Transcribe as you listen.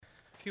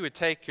If you would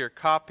take your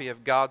copy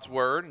of God's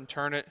Word and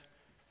turn it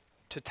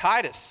to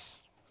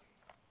Titus.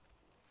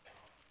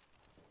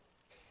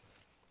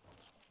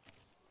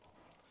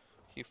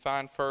 You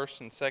find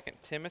 1st and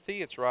 2nd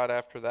Timothy, it's right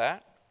after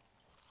that.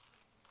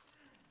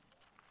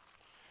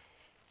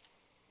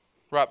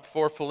 Right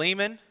before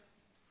Philemon.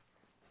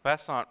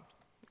 That's not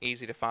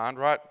easy to find.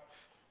 Right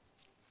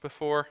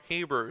before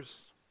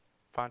Hebrews.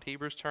 Find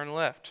Hebrews, turn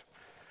left.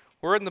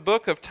 We're in the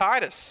book of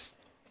Titus.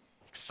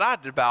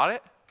 Excited about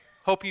it.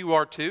 Hope you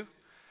are too.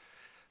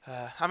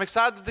 I'm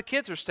excited that the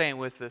kids are staying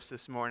with us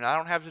this morning. I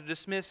don't have to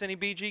dismiss any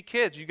BG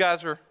kids. You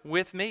guys are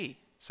with me.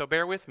 So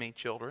bear with me,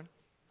 children.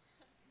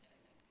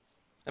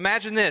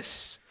 Imagine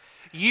this.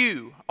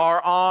 You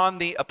are on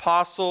the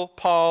Apostle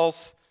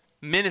Paul's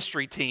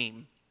ministry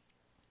team.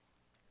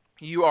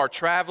 You are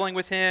traveling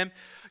with him.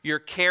 You're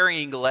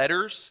carrying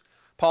letters.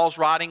 Paul's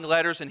writing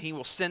letters and he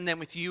will send them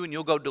with you and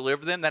you'll go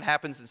deliver them. That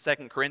happens in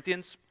 2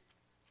 Corinthians.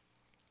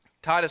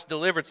 Titus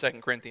delivered 2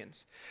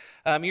 Corinthians.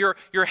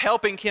 You're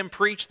helping him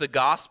preach the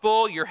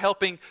gospel. You're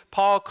helping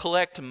Paul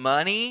collect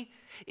money.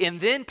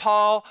 And then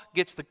Paul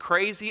gets the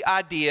crazy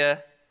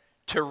idea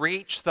to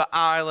reach the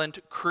island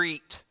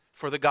Crete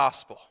for the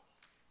gospel.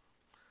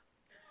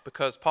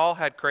 Because Paul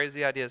had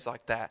crazy ideas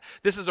like that.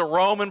 This is a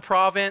Roman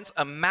province,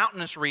 a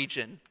mountainous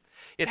region.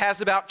 It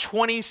has about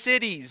 20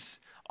 cities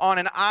on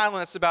an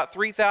island that's about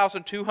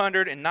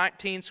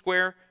 3,219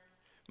 square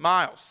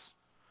miles.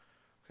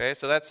 Okay,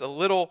 so that's a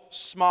little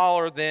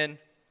smaller than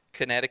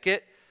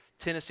Connecticut.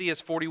 Tennessee is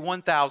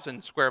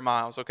 41,000 square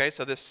miles. Okay,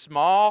 so this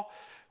small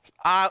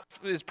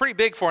is pretty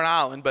big for an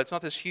island, but it's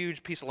not this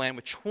huge piece of land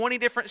with 20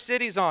 different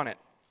cities on it.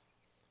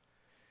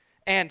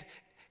 And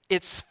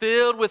it's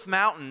filled with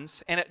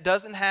mountains, and it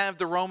doesn't have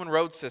the Roman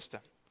road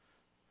system.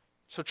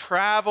 So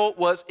travel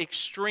was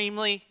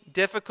extremely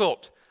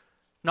difficult.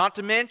 Not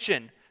to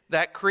mention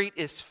that Crete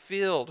is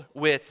filled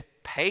with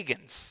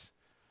pagans.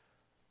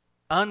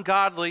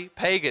 Ungodly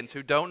pagans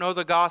who don't know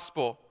the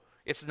gospel.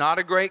 It's not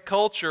a great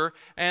culture,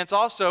 and it's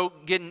also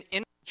getting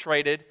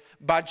infiltrated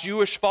by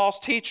Jewish false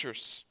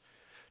teachers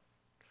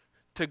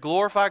to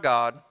glorify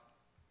God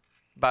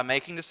by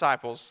making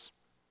disciples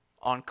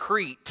on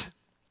Crete.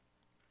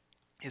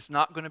 It's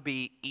not going to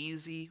be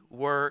easy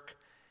work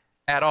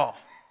at all.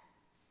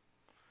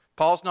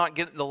 Paul's not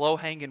getting the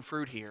low-hanging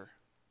fruit here.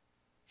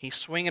 He's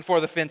swinging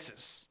for the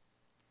fences.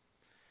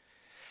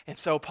 And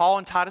so Paul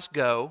and Titus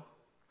go.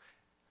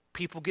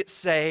 People get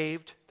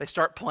saved. They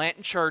start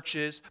planting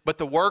churches, but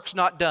the work's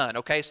not done,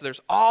 okay? So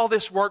there's all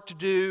this work to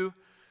do.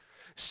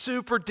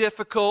 Super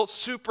difficult,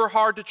 super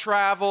hard to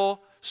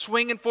travel,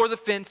 swinging for the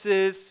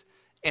fences,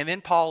 and then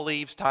Paul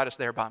leaves Titus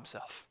there by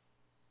himself.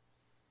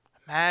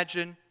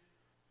 Imagine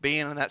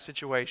being in that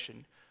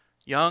situation.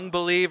 Young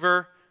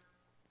believer,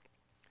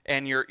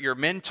 and your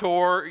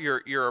mentor,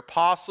 your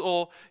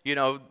apostle,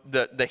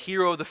 the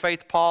hero of the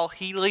faith, Paul,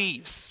 he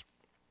leaves.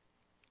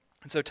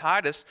 And so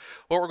Titus,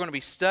 what we're going to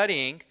be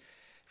studying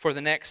for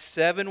the next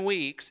 7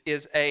 weeks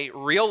is a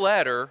real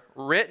letter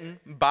written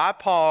by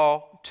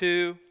Paul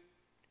to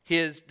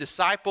his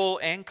disciple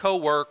and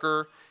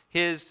co-worker,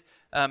 his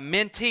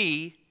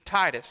mentee,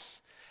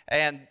 Titus.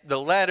 And the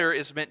letter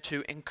is meant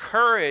to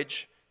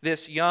encourage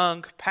this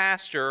young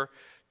pastor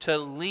to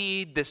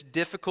lead this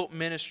difficult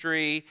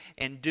ministry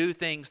and do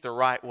things the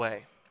right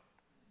way.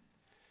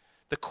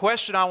 The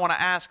question I want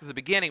to ask at the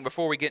beginning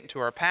before we get into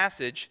our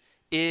passage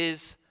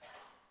is,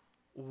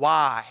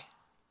 why?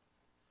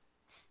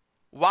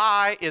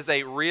 Why is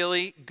a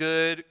really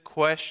good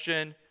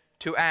question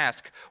to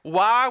ask.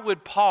 Why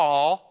would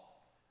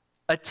Paul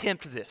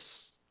attempt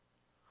this?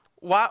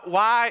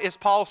 Why is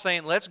Paul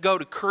saying, let's go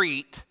to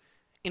Crete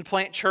and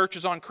plant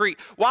churches on Crete?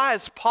 Why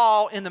is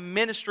Paul in the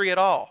ministry at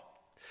all?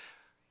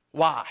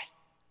 Why?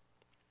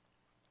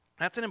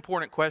 That's an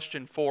important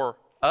question for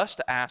us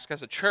to ask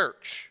as a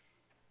church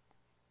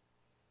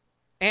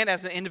and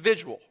as an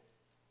individual.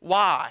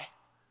 Why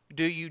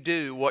do you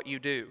do what you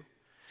do?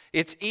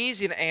 It's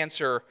easy to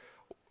answer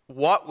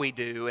what we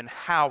do and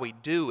how we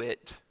do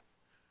it,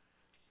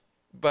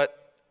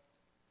 but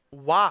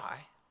why?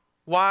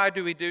 Why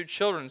do we do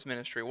children's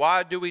ministry?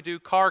 Why do we do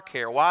car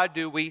care? Why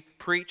do we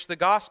preach the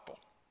gospel?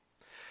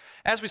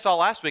 As we saw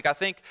last week, I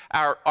think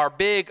our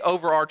big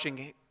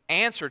overarching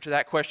answer to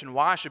that question,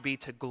 why, should be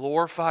to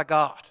glorify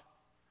God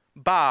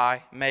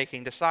by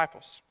making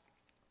disciples.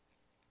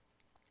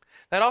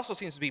 That also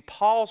seems to be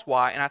Paul's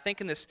why, and I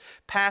think in this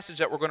passage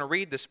that we're going to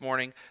read this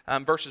morning,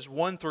 verses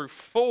 1 through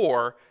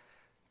 4,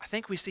 I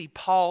think we see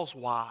Paul's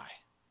why.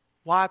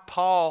 Why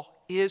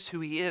Paul is who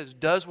he is,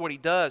 does what he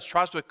does,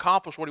 tries to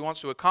accomplish what he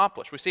wants to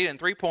accomplish. We see it in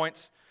 3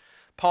 points: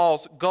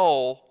 Paul's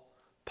goal,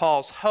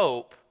 Paul's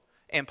hope,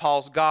 and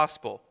Paul's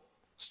gospel.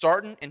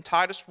 Starting in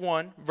Titus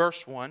 1,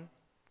 verse 1,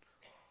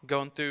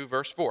 going through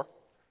verse 4.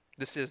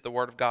 This is the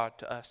word of God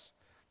to us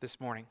this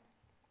morning.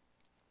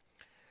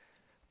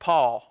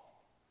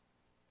 Paul,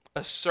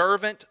 a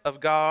servant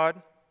of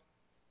God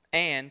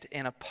and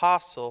an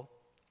apostle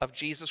of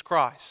Jesus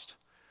Christ,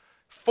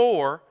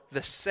 for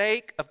the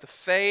sake of the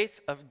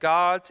faith of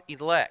God's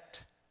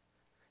elect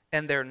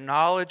and their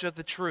knowledge of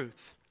the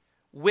truth,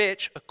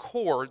 which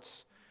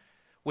accords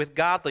with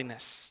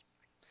godliness,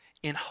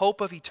 in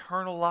hope of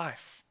eternal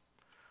life,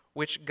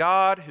 which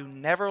God, who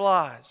never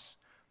lies,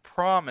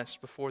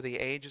 promised before the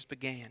ages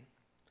began,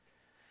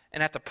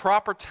 and at the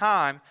proper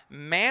time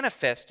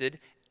manifested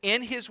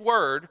in His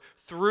word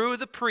through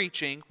the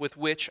preaching with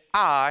which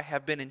I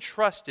have been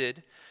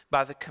entrusted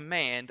by the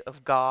command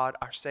of God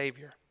our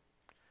Savior.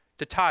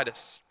 To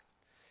Titus,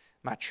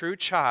 my true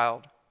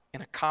child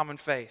in a common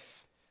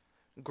faith,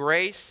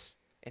 grace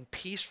and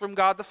peace from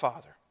God the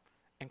Father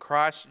and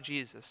Christ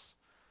Jesus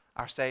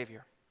our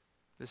Savior.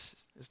 This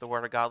is the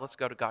word of God. Let's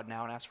go to God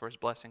now and ask for His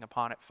blessing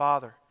upon it.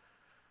 Father,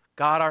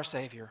 God our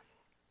Savior,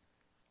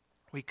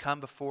 we come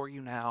before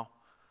You now,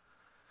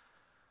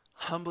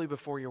 humbly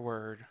before Your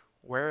word.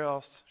 Where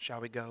else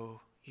shall we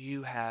go?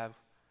 You have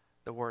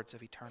the words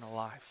of eternal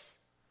life.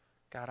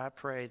 God, I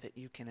pray that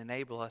You can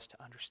enable us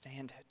to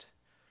understand it.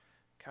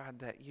 God,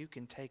 that You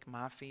can take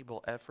my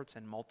feeble efforts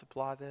and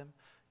multiply them,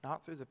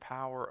 not through the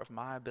power of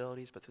my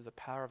abilities, but through the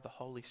power of the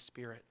Holy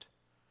Spirit.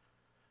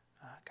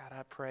 God,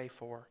 I pray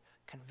for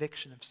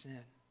conviction of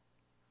sin.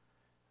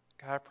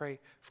 God, I pray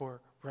for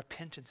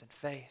repentance and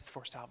faith,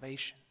 for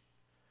salvation.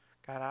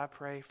 God, I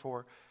pray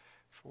for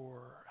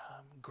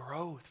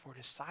growth, for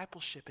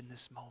discipleship in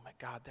this moment,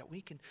 God, that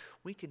we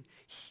can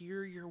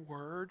hear Your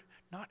word,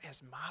 not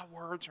as my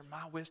words or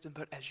my wisdom,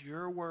 but as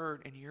Your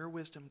word and Your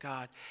wisdom,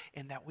 God,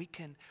 and that we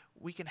can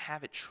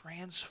have it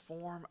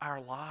transform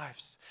our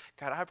lives.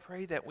 God, I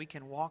pray that we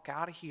can walk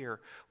out of here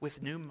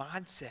with new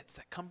mindsets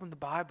that come from the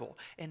Bible,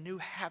 and new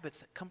habits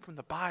that come from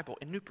the Bible,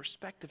 and new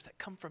perspectives that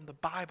come from the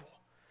Bible.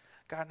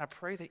 God, and I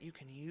pray that You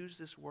can use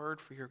this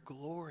word for Your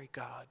glory,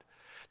 God.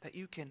 That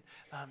You can,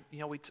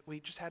 we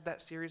just had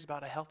that series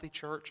about a healthy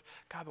church,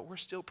 God, but we're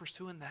still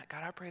pursuing that.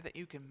 God, I pray that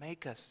You can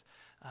make us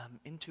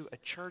into a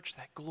church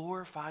that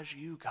glorifies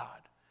You,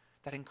 God,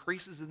 that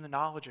increases in the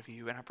knowledge of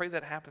You. And I pray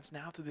that happens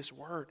now through this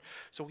word.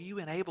 So will You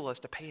enable us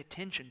to pay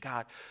attention,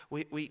 God?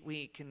 We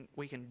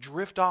can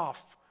drift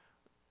off.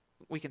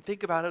 We can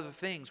think about other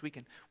things. We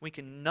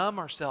can numb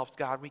ourselves,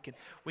 God. We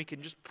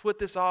can just put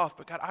this off.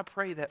 But God, I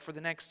pray that for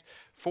the next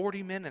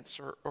 40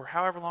 minutes or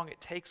however long it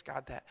takes,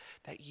 God, that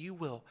You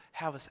will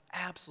have us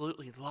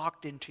absolutely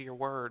locked into Your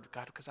word,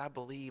 God, because I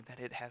believe that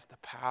it has the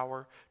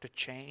power to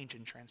change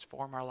and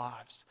transform our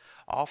lives.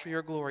 All for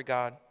Your glory,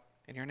 God,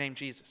 in Your name,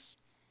 Jesus.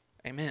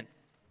 Amen.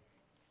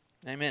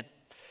 Amen.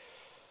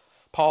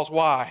 Paul's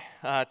why.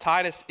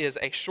 Titus is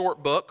a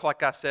short book,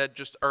 like I said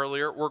just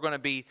earlier. We're going to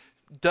be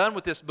done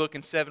with this book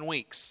in 7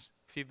 weeks.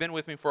 If you've been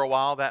with me for a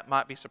while, that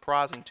might be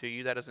surprising to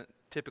you. That doesn't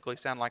typically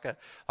sound like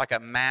a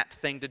Matt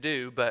thing to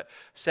do, but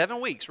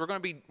 7 weeks. We're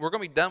going to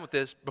be done with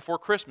this before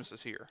Christmas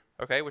is here.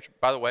 Okay, which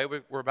by the way,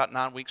 we're about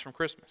 9 weeks from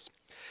Christmas.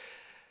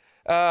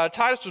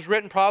 Titus was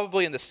written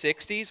probably in the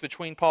 60s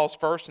between Paul's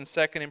first and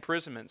second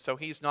imprisonment, so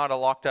he's not a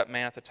locked up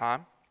man at the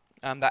time.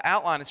 The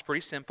outline is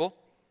pretty simple.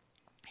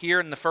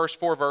 Here in the first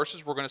 4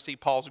 verses, we're going to see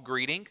Paul's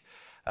greeting,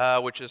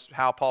 which is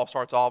how Paul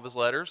starts all of his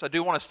letters. I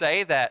do want to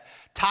say that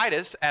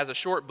Titus, as a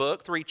short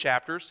book, 3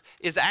 chapters,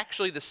 is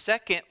actually the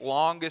second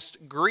longest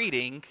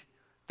greeting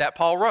that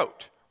Paul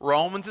wrote.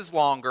 Romans is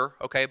longer,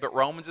 okay, but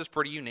Romans is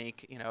pretty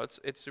unique.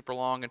 It's super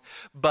long.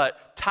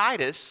 But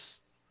Titus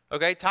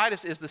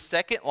is the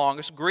second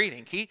longest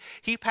greeting.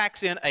 He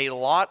packs in a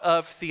lot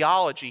of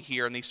theology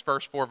here in these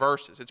first 4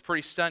 verses. It's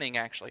pretty stunning,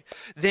 actually.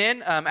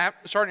 Then,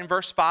 starting in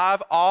verse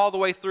 5, all the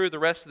way through the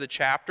rest of the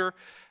chapter,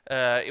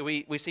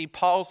 we see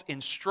Paul's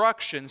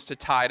instructions to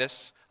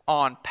Titus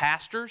on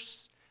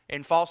pastors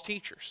and false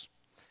teachers.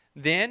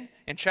 Then,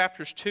 in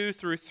chapters 2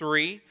 through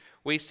 3,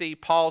 we see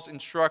Paul's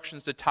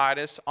instructions to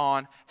Titus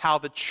on how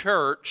the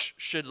church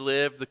should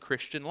live the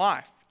Christian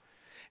life.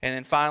 And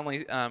then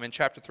finally, in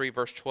chapter 3,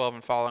 verse 12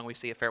 and following, we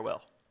see a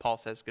farewell. Paul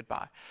says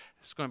goodbye.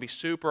 This is going to be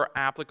super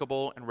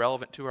applicable and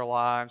relevant to our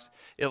lives.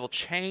 It will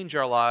change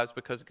our lives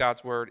because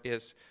God's word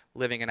is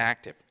living and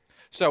active.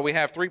 So we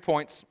have 3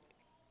 points.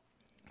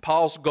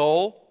 Paul's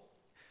goal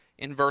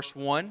in verse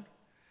 1,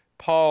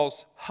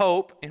 Paul's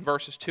hope in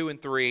verses 2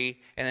 and 3,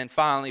 and then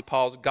finally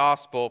Paul's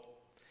gospel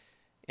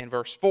in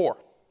verse 4.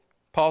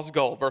 Paul's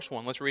goal, verse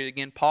 1. Let's read it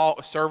again. Paul,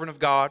 a servant of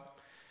God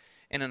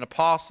and an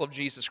apostle of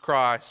Jesus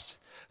Christ,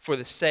 for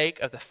the sake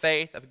of the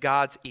faith of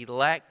God's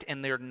elect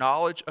and their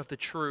knowledge of the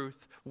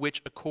truth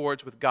which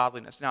accords with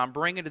godliness. Now I'm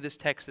bringing to this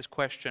text this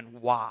question,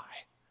 why?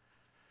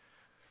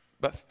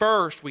 But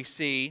first we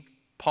see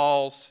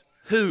Paul's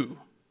who.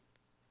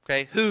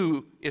 Okay,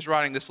 who is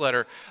writing this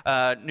letter?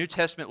 New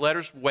Testament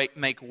letters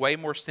make way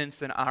more sense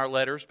than our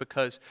letters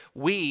because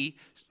we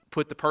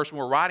put the person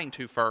we're writing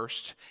to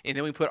first, and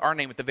then we put our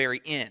name at the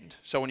very end.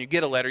 So when you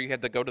get a letter, you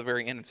have to go to the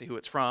very end and see who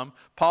it's from.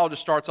 Paul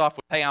just starts off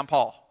with, hey, I'm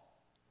Paul,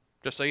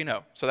 just so you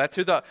know. So that's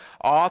who the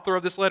author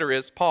of this letter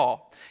is,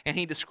 Paul. And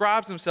he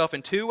describes himself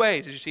in 2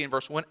 ways, as you see in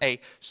verse 1, a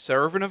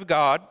servant of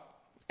God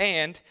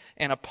and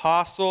an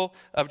apostle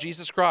of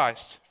Jesus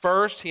Christ.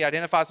 First, he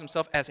identifies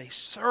himself as a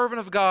servant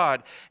of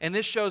God, and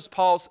this shows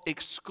Paul's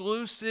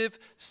exclusive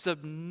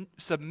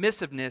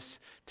submissiveness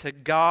to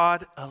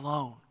God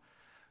alone.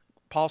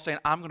 Paul's saying,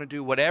 I'm going to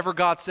do whatever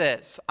God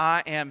says.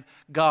 I am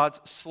God's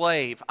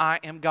slave. I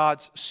am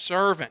God's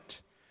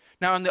servant.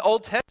 Now, in the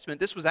Old Testament,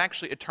 this was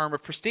actually a term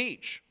of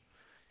prestige.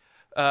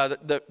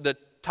 The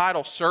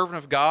title servant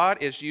of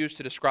God is used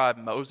to describe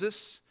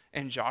Moses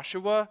and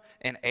Joshua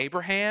and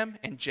Abraham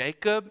and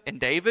Jacob and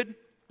David.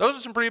 Those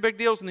are some pretty big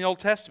deals in the Old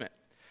Testament.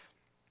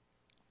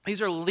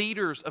 These are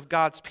leaders of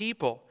God's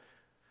people.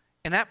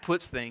 And that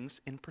puts things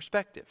in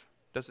perspective,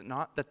 does it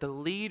not? That the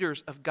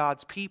leaders of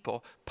God's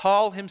people,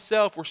 Paul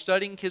himself, we're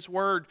studying his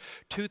word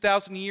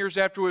 2,000 years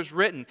after it was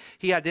written.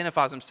 He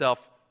identifies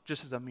himself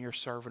just as a mere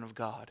servant of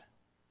God.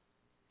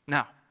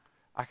 Now,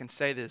 I can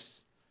say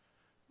this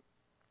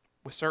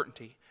with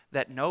certainty,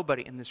 that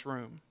nobody in this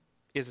room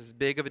is as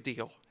big of a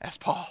deal as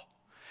Paul.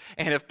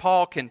 And if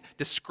Paul can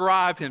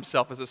describe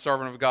himself as a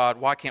servant of God,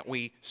 why can't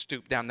we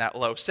stoop down that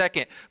low?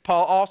 Second,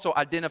 Paul also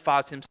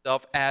identifies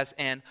himself as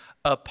an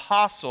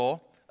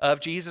apostle of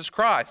Jesus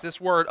Christ.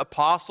 This word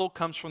apostle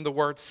comes from the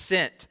word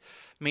sent,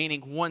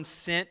 meaning one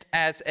sent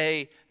as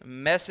a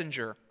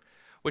messenger,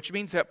 which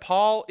means that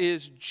Paul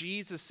is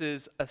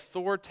Jesus'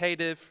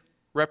 authoritative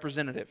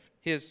representative,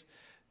 his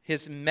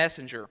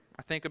messenger.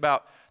 I think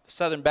about the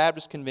Southern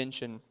Baptist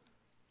Convention,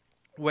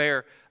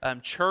 where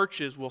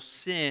churches will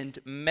send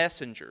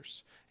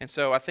messengers. And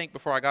so I think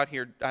before I got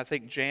here, I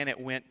think Janet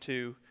went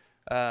to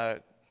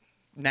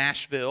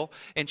Nashville.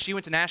 And she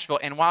went to Nashville,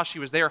 and while she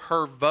was there,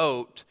 her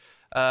vote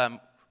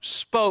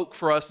spoke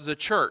for us as a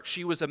church.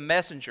 She was a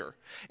messenger.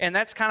 And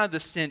that's kind of the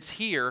sense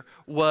here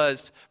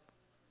was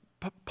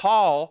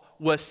Paul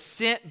was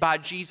sent by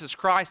Jesus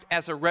Christ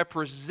as a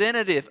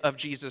representative of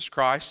Jesus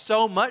Christ,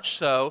 so much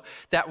so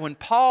that when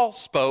Paul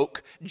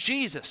spoke,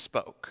 Jesus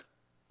spoke.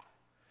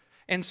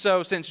 And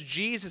so since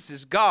Jesus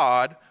is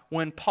God,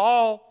 when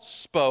Paul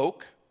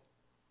spoke,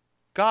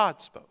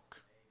 God spoke.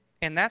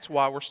 And that's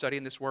why we're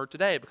studying this word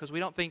today, because we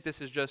don't think this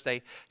is just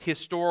a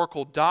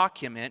historical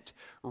document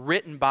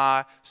written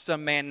by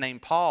some man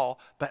named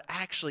Paul, but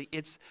actually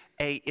it's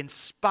an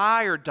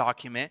inspired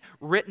document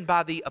written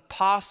by the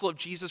apostle of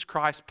Jesus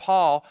Christ,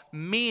 Paul,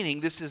 meaning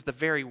this is the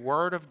very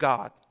word of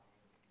God.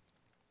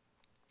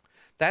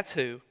 That's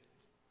who.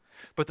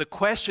 But the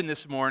question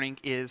this morning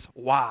is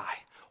why?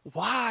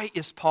 Why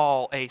is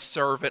Paul a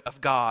servant of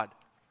God?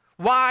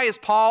 Why is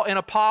Paul an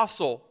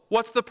apostle?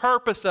 What's the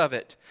purpose of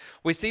it?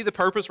 We see the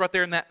purpose right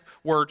there in that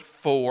word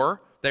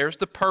for. There's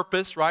the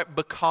purpose, right?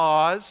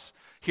 Because.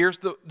 Here's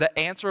the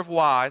answer of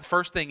why. The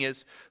first thing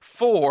is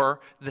for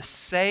the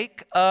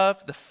sake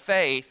of the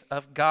faith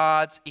of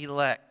God's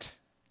elect.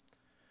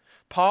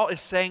 Paul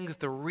is saying that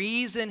the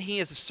reason he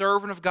is a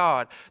servant of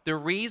God, the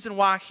reason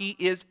why he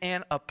is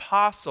an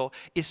apostle,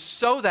 is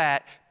so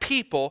that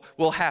people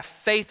will have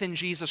faith in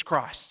Jesus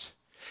Christ.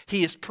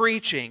 He is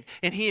preaching,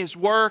 and he is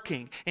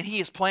working, and he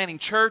is planting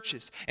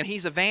churches, and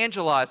he's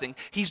evangelizing,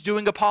 he's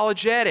doing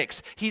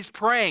apologetics, he's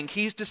praying,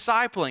 he's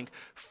discipling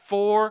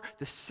for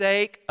the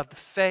sake of the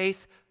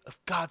faith of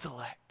God's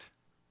elect.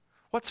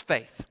 What's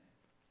faith?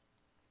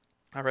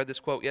 I read this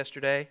quote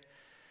yesterday,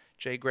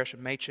 J.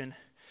 Gresham Machen,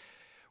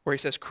 where he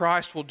says,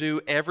 Christ will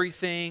do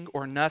everything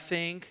or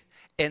nothing,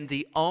 and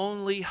the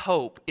only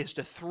hope is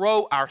to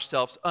throw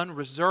ourselves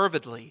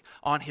unreservedly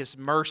on his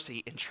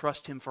mercy and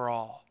trust him for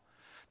all.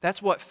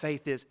 That's what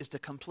faith is to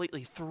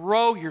completely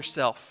throw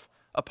yourself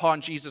upon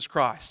Jesus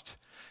Christ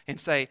and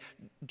say,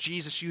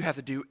 Jesus, you have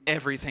to do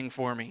everything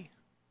for me.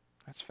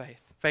 That's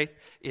faith. Faith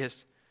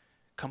is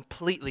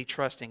completely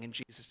trusting in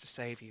Jesus to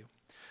save you.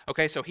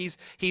 Okay, so he's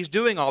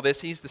doing all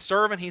this. He's the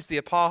servant, he's the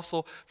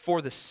apostle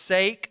for the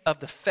sake of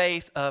the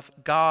faith of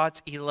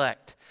God's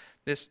elect.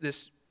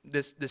 This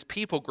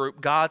people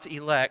group, God's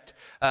elect,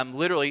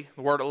 literally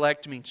the word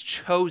elect means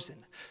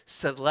chosen,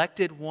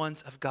 selected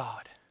ones of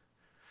God.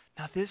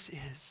 Now this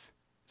is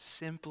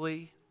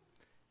simply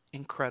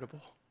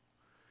incredible.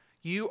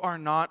 You are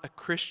not a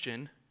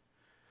Christian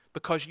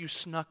because you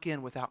snuck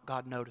in without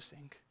God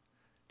noticing.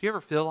 Do you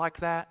ever feel like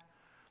that?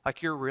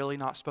 Like you're really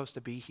not supposed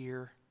to be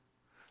here?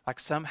 Like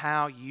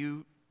somehow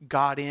you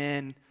got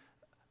in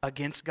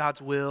against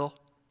God's will?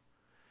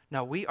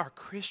 No, we are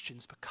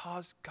Christians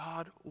because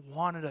God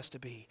wanted us to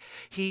be.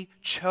 He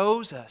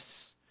chose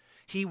us.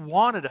 He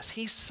wanted us.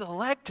 He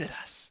selected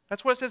us.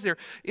 That's what it says there.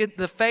 In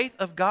the faith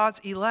of God's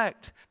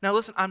elect. Now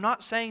listen, I'm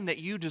not saying that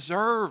you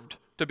deserved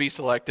to be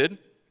selected.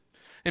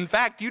 In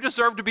fact, you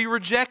deserve to be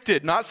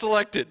rejected, not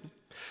selected.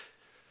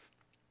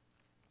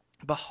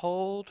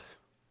 Behold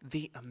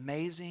the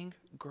amazing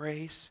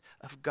grace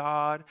of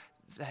God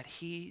that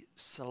he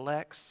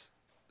selects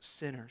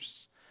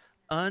sinners.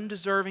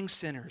 Undeserving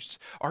sinners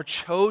are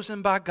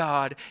chosen by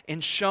God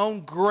and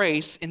shown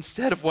grace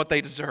instead of what they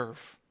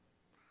deserve.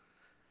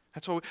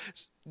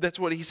 That's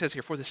what he says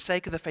here. For the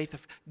sake of the faith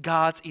of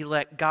God's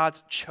elect,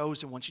 God's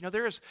chosen ones. You know,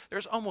 there's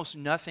almost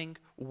nothing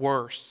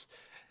worse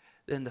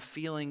than the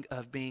feeling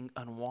of being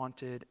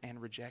unwanted and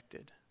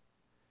rejected.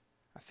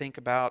 I think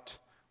about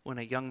when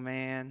a young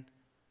man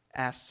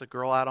asks a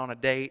girl out on a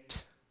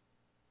date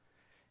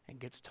and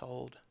gets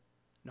told,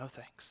 no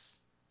thanks.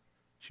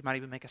 She might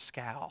even make a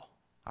scowl.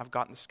 I've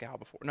gotten the scowl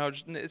before. No,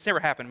 it's never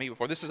happened to me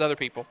before. This is other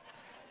people.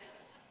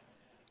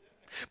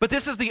 But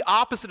this is the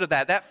opposite of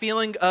that. That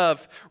feeling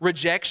of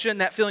rejection,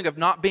 that feeling of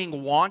not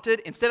being wanted.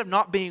 Instead of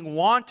not being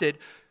wanted,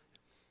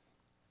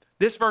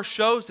 this verse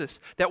shows us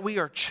that we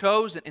are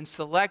chosen and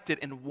selected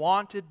and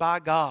wanted by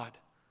God.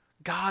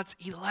 God's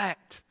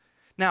elect.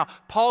 Now,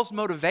 Paul's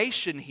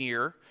motivation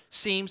here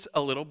seems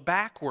a little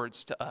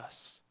backwards to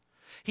us.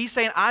 He's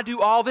saying, I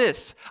do all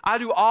this. I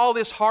do all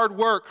this hard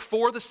work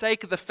for the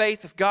sake of the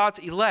faith of God's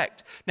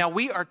elect. Now,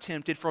 we are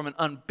tempted from an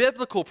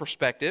unbiblical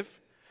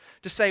perspective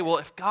to say, well,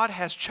 if God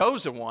has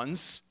chosen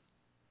ones,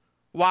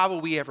 why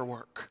will we ever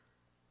work?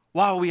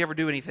 Why will we ever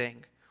do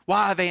anything?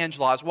 Why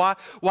evangelize?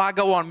 Why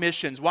go on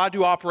missions? Why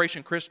do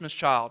Operation Christmas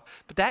Child?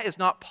 But that is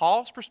not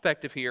Paul's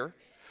perspective here.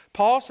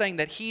 Paul's saying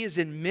that he is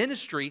in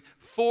ministry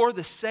for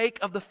the sake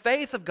of the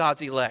faith of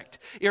God's elect.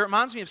 It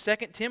reminds me of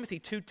 2 Timothy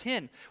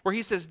 2:10, where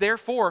he says,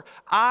 therefore,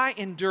 I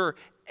endure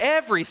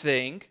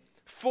everything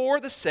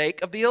for the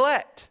sake of the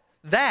elect,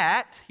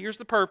 that, here's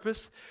the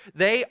purpose,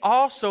 they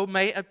also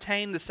may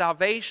obtain the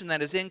salvation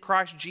that is in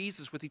Christ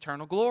Jesus with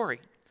eternal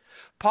glory.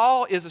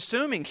 Paul is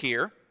assuming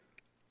here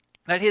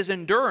that his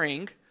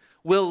enduring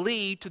will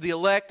lead to the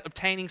elect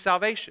obtaining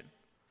salvation.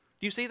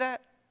 Do you see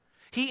that?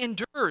 He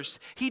endures.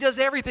 He does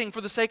everything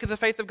for the sake of the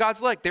faith of God's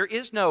elect. There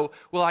is no,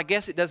 well, I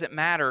guess it doesn't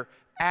matter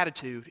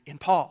attitude in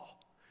Paul.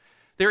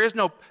 There is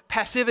no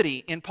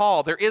passivity in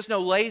Paul. There is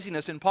no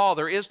laziness in Paul.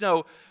 There is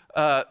no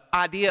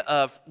idea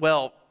of,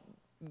 well,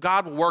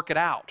 God will work it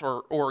out,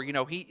 or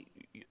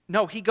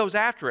he goes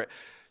after it.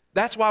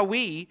 That's why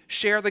we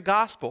share the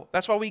gospel.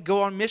 That's why we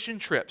go on mission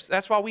trips.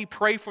 That's why we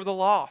pray for the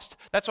lost.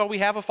 That's why we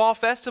have a fall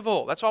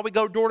festival. That's why we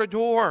go door to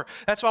door.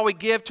 That's why we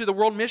give to the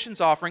world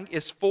missions offering,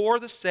 is for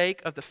the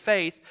sake of the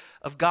faith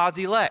of God's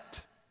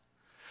elect.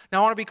 Now,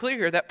 I want to be clear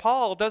here that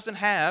Paul doesn't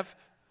have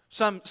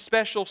some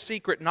special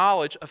secret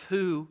knowledge of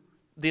who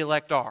the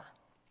elect are.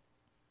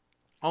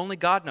 Only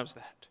God knows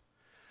that.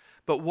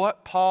 But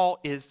what Paul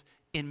is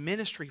in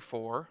ministry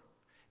for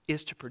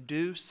is to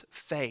produce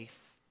faith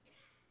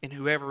in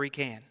whoever he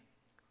can,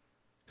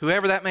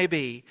 whoever that may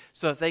be,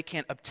 so that they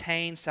can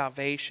obtain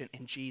salvation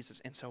in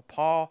Jesus. And so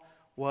Paul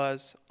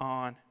was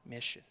on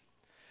mission.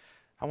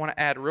 I want to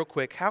add real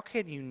quick, how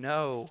can you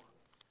know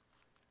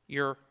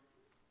you're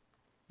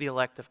the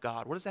elect of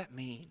God? What does that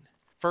mean?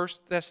 1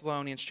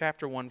 Thessalonians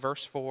chapter 1,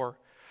 verse 4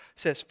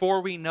 says,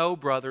 for we know,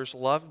 brothers,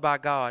 loved by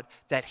God,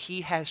 that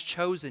he has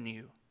chosen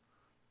you.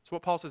 That's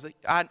what Paul says.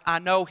 I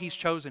know he's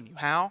chosen you.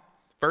 How?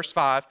 Verse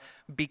 5,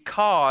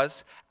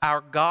 because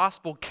our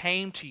gospel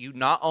came to you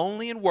not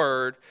only in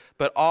word,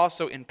 but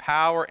also in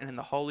power and in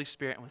the Holy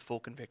Spirit and with full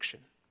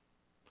conviction.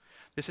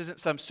 This isn't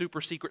some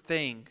super secret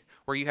thing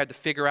where you had to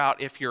figure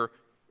out if you're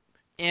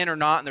in or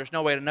not and there's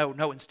no way to know.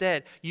 No,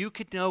 instead, you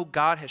could know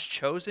God has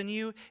chosen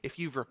you if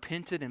you've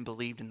repented and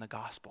believed in the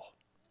gospel.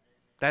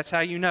 That's how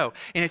you know.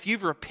 And if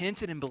you've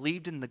repented and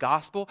believed in the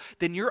gospel,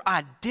 then your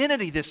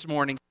identity this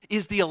morning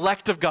is the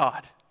elect of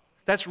God.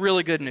 That's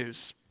really good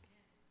news.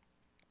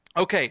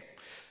 Okay,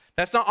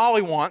 that's not all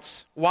he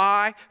wants.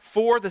 Why?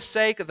 For the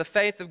sake of the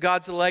faith of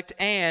God's elect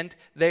and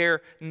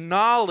their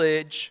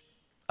knowledge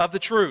of the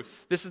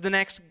truth. This is the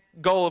next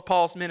goal of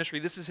Paul's ministry.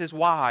 This is his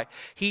why.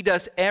 He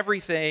does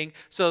everything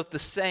so that the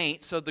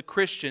saints, so the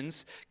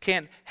Christians,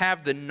 can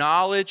have the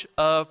knowledge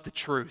of the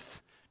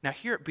truth. Now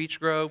here at Beech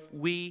Grove,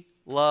 we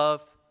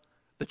love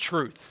the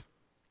truth.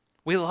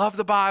 We love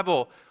the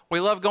Bible. We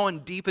love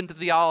going deep into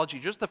theology.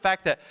 Just the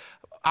fact that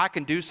I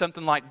can do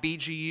something like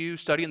BGU,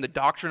 studying the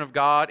doctrine of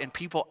God, and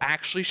people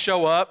actually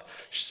show up,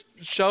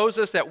 shows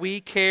us that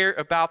we care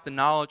about the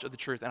knowledge of the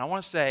truth. And I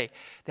want to say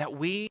that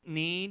we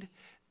need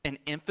an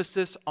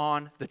emphasis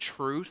on the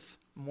truth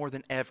more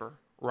than ever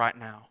right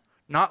now.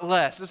 Not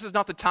less. This is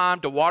not the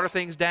time to water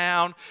things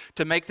down,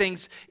 to make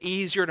things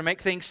easier, to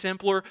make things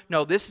simpler.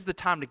 No, this is the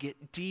time to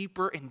get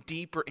deeper and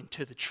deeper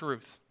into the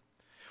truth,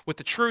 with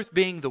the truth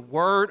being the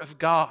Word of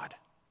God.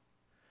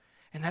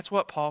 And that's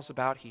what Paul's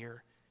about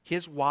here.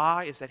 His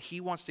why is that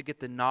he wants to get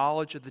the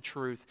knowledge of the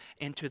truth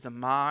into the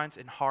minds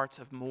and hearts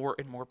of more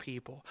and more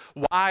people.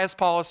 Why is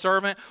Paul a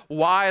servant?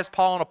 Why is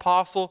Paul an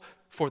apostle?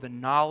 For the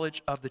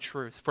knowledge of the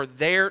truth, for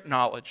their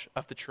knowledge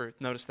of the truth.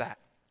 Notice that.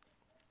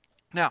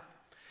 Now,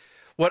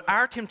 what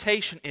our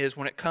temptation is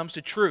when it comes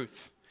to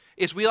truth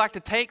is we like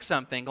to take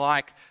something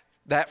like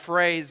that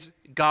phrase,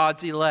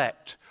 God's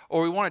elect,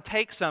 or we want to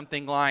take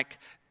something like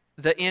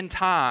the end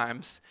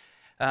times,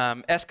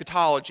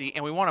 eschatology,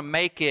 and we want to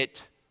make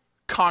it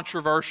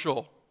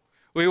controversial.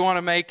 We want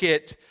to make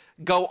it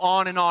go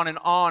on and on and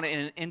on in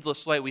an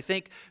endless way. We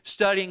think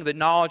studying the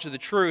knowledge of the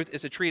truth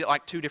is to treat it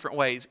like two different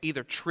ways,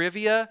 either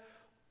trivia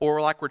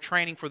or like we're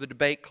training for the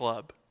debate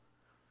club.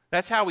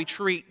 That's how we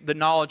treat the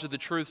knowledge of the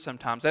truth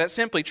sometimes. That's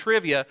simply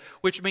trivia,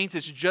 which means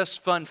it's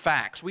just fun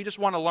facts. We just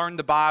want to learn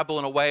the Bible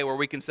in a way where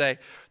we can say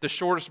the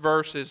shortest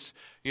verse is,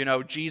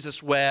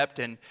 Jesus wept,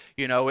 and,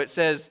 it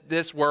says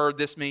this word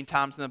this many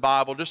times in the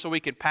Bible, just so we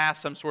can pass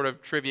some sort of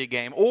trivia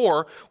game.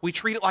 Or we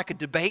treat it like a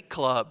debate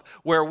club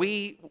where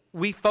we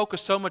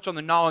focus so much on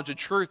the knowledge of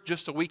truth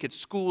just so we could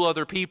school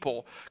other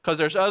people. Because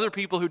there's other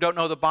people who don't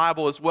know the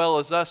Bible as well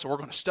as us, so we're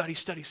going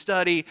to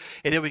study,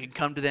 and then we can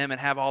come to them and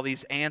have all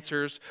these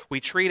answers.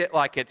 We treat it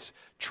like it's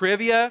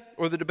trivia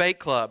or the debate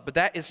club, but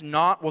that is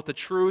not what the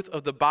truth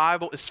of the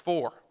Bible is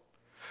for.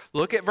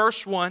 Look at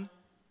verse 1.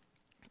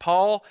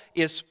 Paul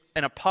is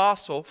an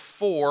apostle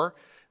for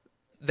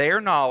their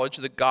knowledge,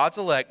 the God's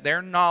elect,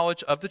 their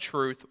knowledge of the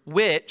truth,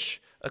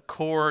 which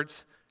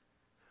accords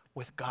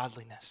with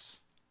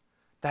godliness.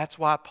 That's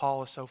why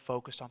Paul is so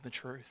focused on the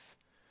truth.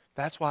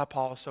 That's why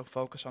Paul is so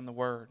focused on the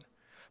Word.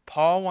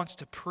 Paul wants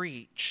to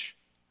preach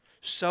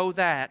so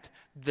that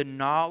the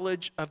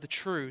knowledge of the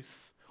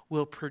truth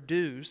will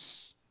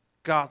produce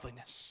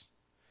godliness.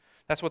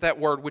 That's what that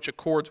word, which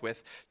accords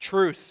with.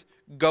 Truth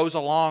goes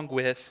along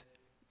with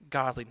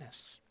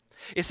godliness.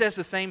 It says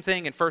the same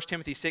thing in 1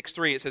 Timothy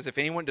 6:3. It says, if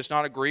anyone does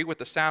not agree with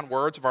the sound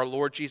words of our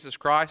Lord Jesus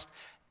Christ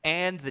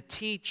and the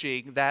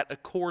teaching that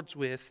accords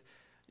with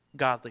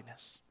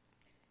godliness.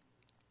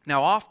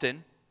 Now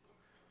often,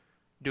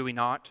 do we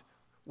not,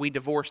 we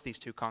divorce these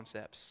two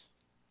concepts.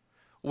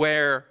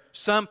 Where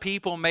some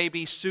people may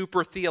be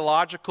super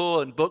theological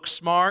and book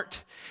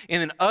smart,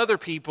 and then other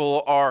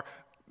people are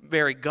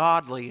very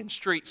godly and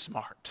street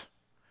smart.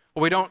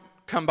 Well, we don't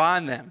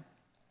combine them.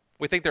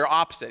 We think they're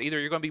opposite. Either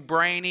you're going to be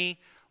brainy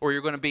or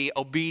you're going to be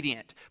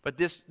obedient. But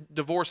this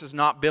divorce is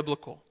not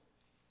biblical.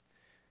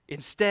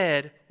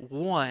 Instead,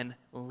 one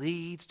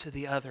leads to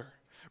the other.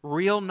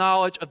 Real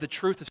knowledge of the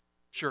truth of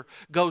Scripture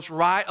goes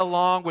right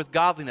along with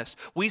godliness.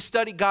 We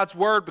study God's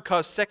Word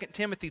because 2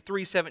 Timothy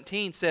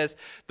 3:17 says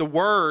the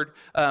Word,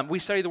 we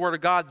study the Word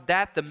of God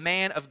that the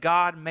man of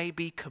God may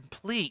be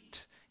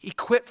complete,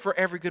 equipped for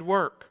every good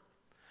work.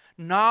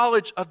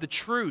 Knowledge of the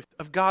truth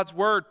of God's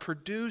Word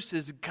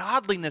produces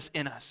godliness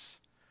in us.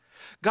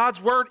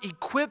 God's Word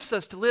equips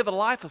us to live a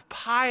life of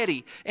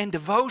piety and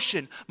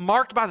devotion,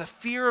 marked by the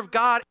fear of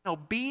God and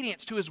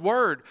obedience to His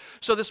Word.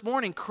 So this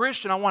morning,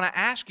 Christian, I want to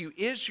ask you,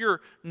 is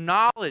your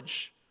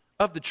knowledge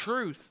of the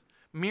truth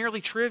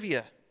merely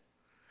trivia?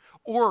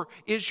 Or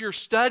is your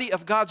study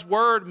of God's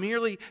Word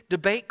merely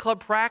debate club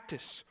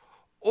practice?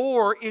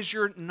 Or is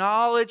your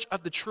knowledge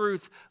of the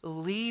truth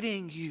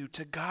leading you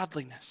to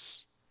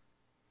godliness?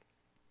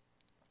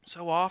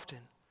 So often,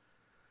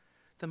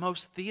 the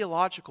most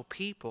theological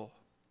people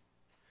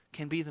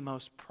can be the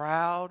most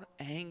proud,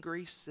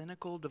 angry,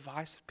 cynical,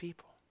 divisive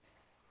people.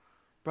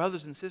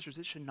 Brothers and sisters,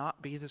 it should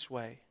not be this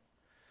way.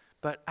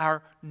 But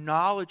our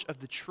knowledge of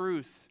the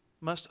truth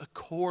must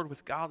accord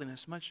with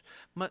godliness,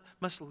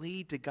 must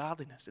lead to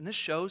godliness. And this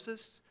shows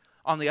us,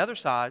 on the other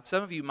side,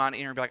 some of you might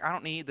enter and be like, I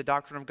don't need the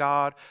doctrine of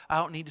God. I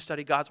don't need to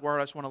study God's Word.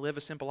 I just want to live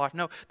a simple life.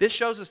 No, this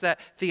shows us that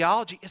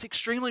theology is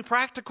extremely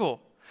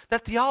practical.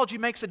 That theology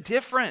makes a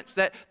difference.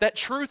 That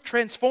truth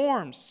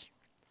transforms.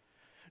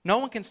 No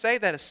one can say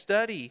that a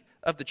study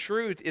of the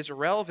truth is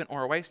irrelevant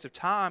or a waste of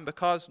time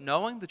because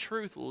knowing the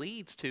truth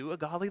leads to a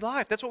godly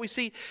life. That's what we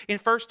see in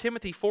 1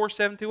 Timothy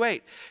 4:7-8.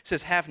 It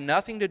says, have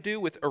nothing to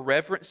do with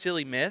irreverent,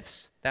 silly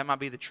myths. That might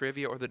be the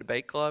trivia or the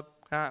debate club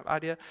kind of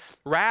idea.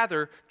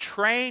 Rather,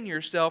 train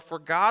yourself for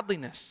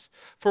godliness.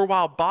 For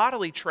while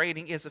bodily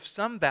training is of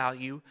some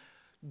value,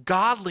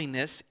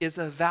 godliness is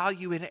of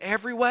value in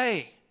every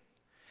way,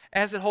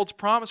 as it holds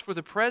promise for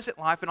the present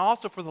life and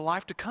also for the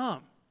life to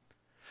come.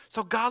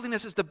 So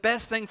godliness is the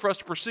best thing for us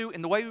to pursue,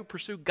 and the way we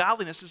pursue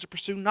godliness is to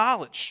pursue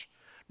knowledge.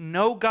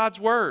 Know God's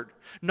Word.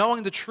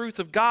 Knowing the truth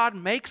of God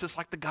makes us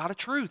like the God of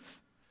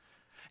truth.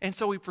 And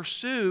so we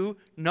pursue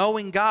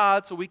knowing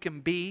God so we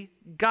can be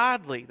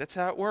godly. That's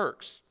how it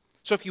works.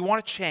 So if you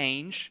want to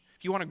change,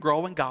 if you want to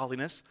grow in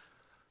godliness,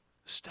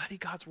 study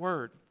God's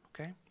Word,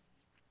 okay?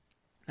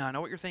 Now I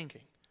know what you're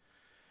thinking.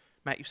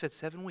 Matt, you said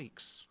 7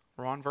 weeks.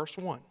 We're on verse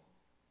 1.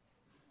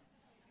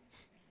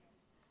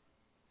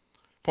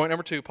 Point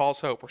number 2,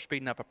 Paul's hope. We're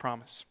speeding up, I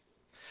promise.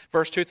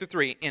 Verse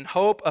 2-3, in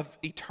hope of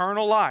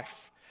eternal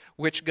life,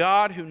 which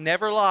God, who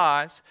never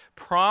lies,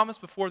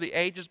 promised before the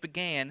ages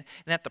began,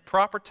 and at the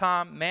proper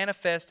time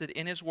manifested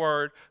in His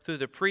Word through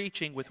the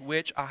preaching with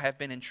which I have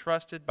been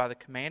entrusted by the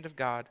command of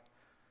God,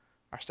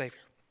 our Savior.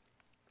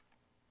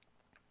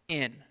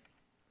 In.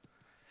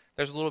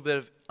 There's a little bit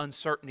of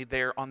uncertainty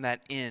there on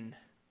that in.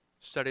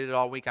 Studied it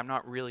all week. I'm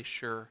not really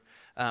sure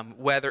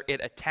whether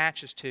it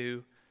attaches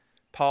to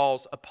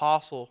Paul's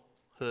apostle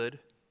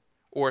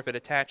or if it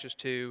attaches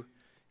to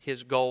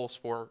his goals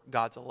for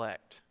God's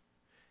elect.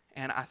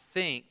 And I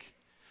think,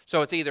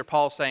 so it's either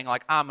Paul saying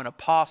like, I'm an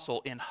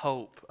apostle in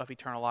hope of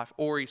eternal life,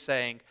 or he's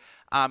saying,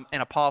 I'm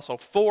an apostle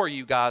for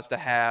you guys to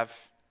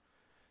have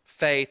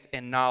faith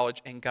and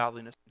knowledge and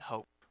godliness and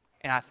hope.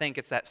 And I think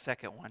it's that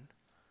second one.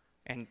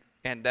 And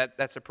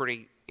that's a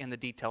pretty in the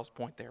details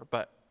point there.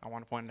 But I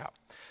want to point it out.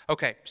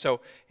 Okay, so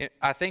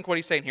I think what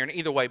he's saying here, and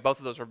either way, both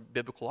of those are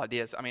biblical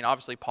ideas. I mean,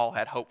 obviously, Paul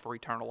had hope for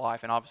eternal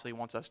life, and obviously he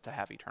wants us to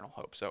have eternal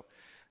hope, so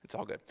it's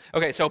all good.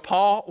 Okay, so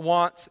Paul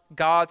wants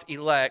God's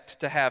elect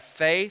to have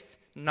faith,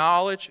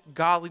 knowledge,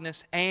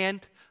 godliness,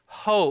 and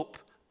hope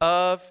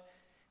of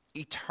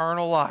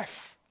eternal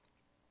life.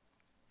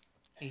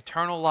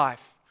 Eternal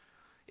life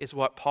is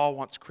what Paul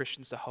wants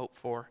Christians to hope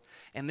for,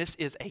 and this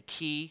is a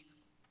key,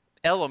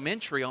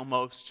 elementary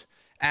almost,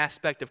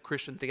 aspect of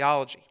Christian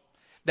theology.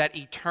 That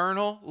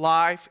eternal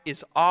life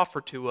is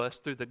offered to us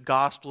through the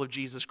gospel of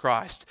Jesus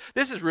Christ.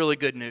 This is really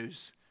good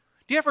news.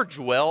 Do you ever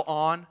dwell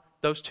on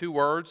those two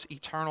words,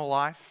 eternal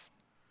life?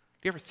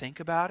 Do you ever think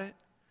about it?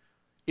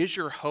 Is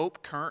your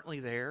hope currently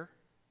there?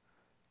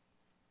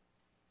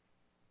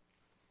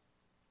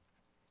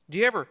 Do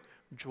you ever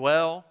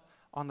dwell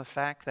on the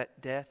fact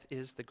that death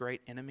is the great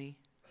enemy?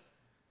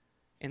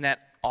 And that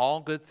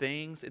all good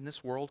things in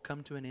this world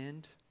come to an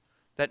end?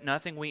 That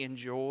nothing we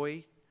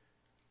enjoy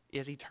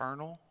is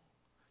eternal?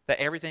 That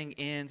everything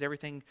ends,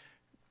 everything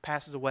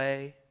passes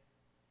away?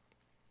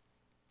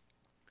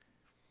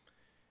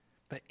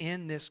 But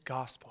in this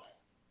gospel,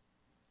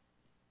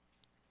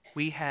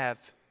 we have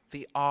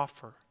the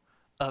offer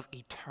of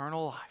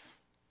eternal life,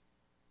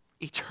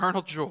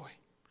 eternal joy,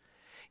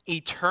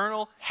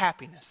 eternal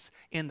happiness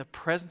in the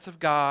presence of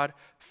God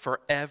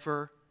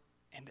forever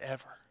and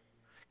ever.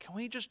 Can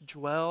we just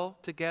dwell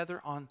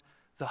together on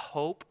the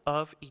hope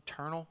of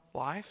eternal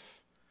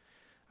life?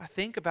 I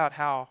think about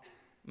how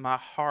my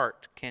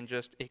heart can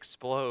just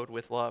explode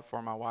with love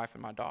for my wife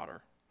and my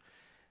daughter.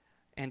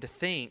 And to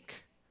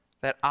think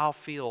that I'll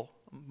feel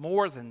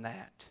more than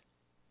that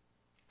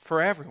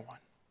for everyone.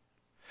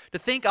 To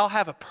think I'll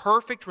have a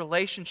perfect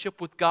relationship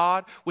with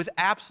God with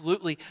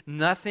absolutely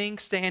nothing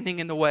standing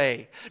in the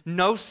way.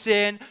 No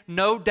sin,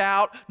 no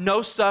doubt,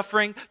 no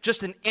suffering,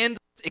 just an endless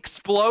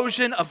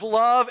explosion of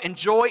love and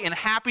joy and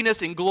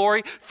happiness and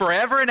glory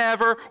forever and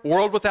ever,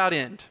 world without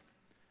end.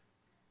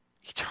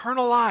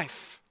 Eternal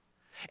life.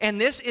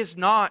 And this is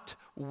not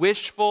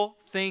wishful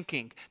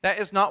thinking. That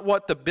is not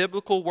what the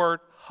biblical word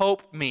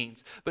hope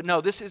means. But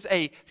no, this is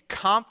a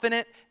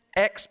confident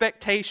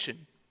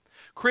expectation.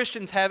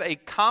 Christians have a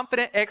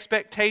confident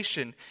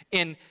expectation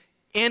in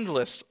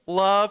endless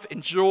love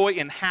and joy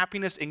and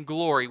happiness and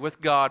glory with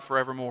God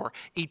forevermore.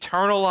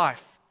 Eternal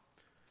life.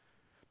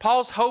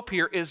 Paul's hope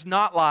here is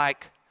not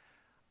like,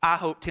 I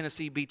hope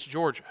Tennessee beats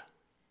Georgia.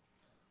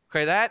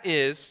 Okay, that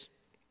is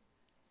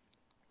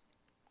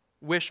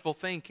wishful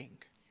thinking.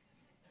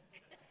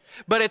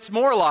 But it's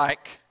more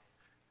like,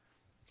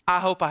 I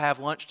hope I have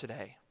lunch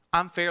today.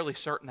 I'm fairly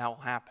certain that will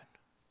happen.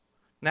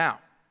 Now,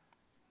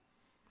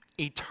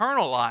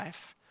 eternal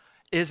life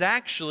is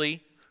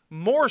actually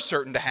more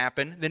certain to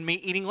happen than me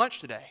eating lunch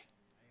today.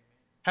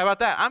 How about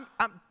that?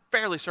 I'm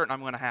fairly certain I'm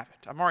going to have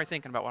it. I'm already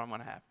thinking about what I'm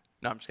going to have.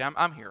 No, I'm just kidding.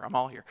 I'm here. I'm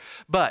all here.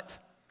 But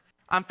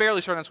I'm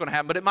fairly certain that's going to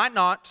happen, but it might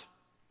not.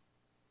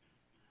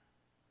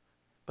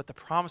 But the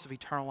promise of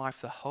eternal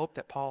life, the hope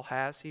that Paul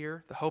has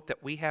here, the hope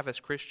that we have as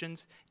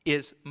Christians,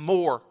 is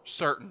more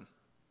certain.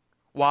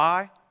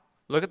 Why?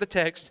 Look at the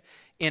text.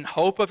 In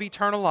hope of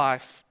eternal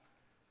life,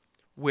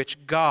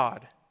 which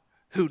God,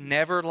 who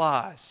never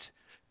lies,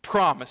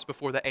 promised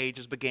before the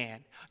ages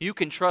began. You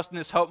can trust in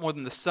this hope more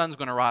than the sun's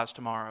going to rise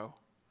tomorrow.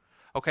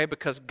 Okay?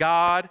 Because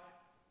God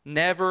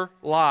never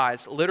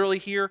lies. Literally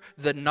here,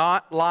 the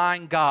not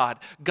lying God.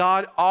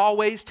 God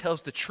always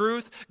tells the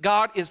truth.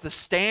 God is the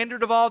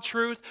standard of all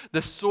truth,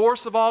 the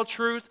source of all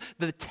truth,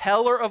 the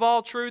teller of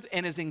all truth,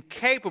 and is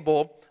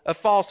incapable of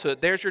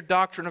falsehood. There's your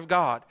doctrine of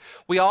God.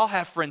 We all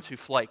have friends who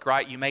flake,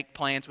 right? You make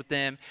plans with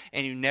them,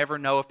 and you never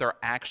know if they're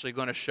actually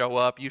going to show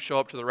up. You show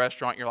up to the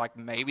restaurant, you're like,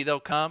 maybe they'll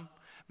come,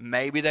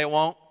 maybe they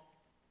won't.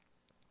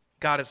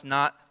 God is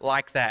not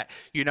like that.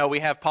 You know, we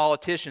have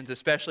politicians,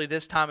 especially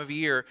this time of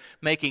year,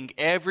 making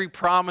every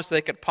promise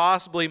they could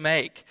possibly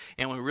make,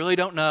 and we really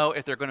don't know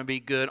if they're going to be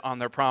good on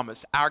their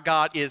promise. Our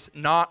God is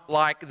not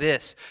like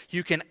this.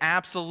 You can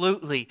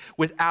absolutely,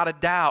 without a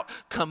doubt,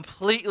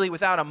 completely,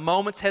 without a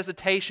moment's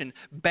hesitation,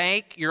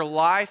 bank your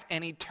life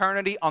and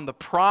eternity on the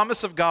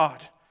promise of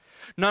God.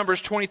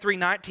 Numbers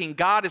 23:19,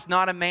 God is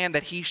not a man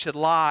that he should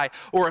lie,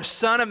 or a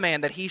son of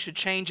man that he should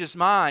change his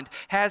mind.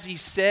 Has he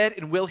said,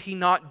 and will he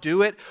not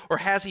do it? Or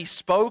has he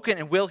spoken,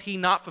 and will he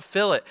not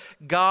fulfill it?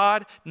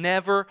 God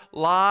never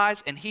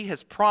lies, and he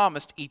has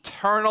promised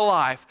eternal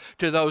life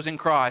to those in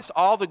Christ.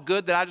 All the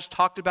good that I just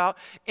talked about,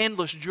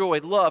 endless joy,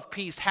 love,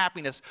 peace,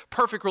 happiness,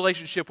 perfect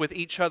relationship with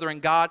each other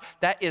and God,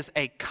 that is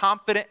a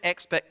confident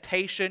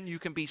expectation. You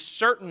can be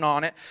certain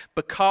on it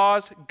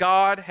because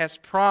God has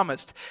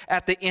promised.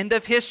 At the end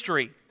of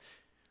history,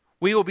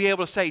 we will be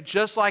able to say,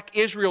 just like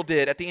Israel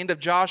did at the end of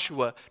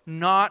Joshua,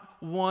 not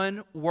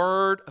one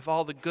word of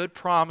all the good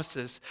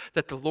promises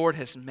that the Lord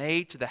has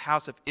made to the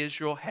house of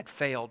Israel had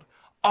failed.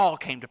 All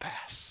came to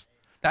pass.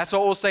 That's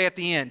what we'll say at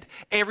the end.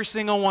 Every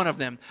single one of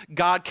them,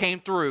 God came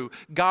through.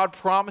 God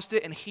promised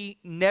it, and he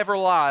never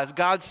lies.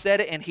 God said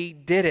it, and he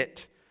did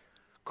it.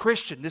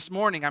 Christian, this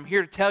morning I'm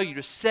here to tell you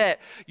to set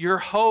your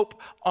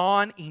hope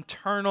on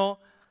eternal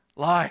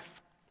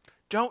life.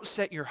 Don't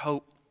set your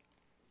hope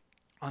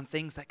on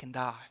things that can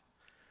die,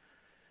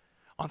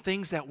 on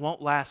things that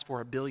won't last for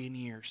 1 billion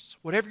years.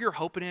 Whatever you're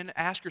hoping in,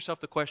 ask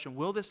yourself the question,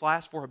 will this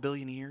last for 1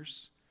 billion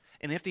years?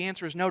 And if the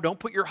answer is no, don't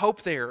put your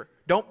hope there.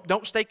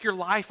 Don't stake your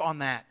life on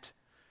that.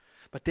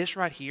 But this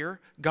right here,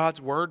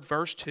 God's word,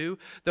 verse 2,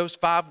 those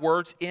 5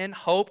 words, in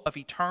hope of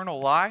eternal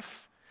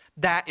life,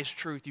 that is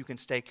truth you can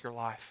stake your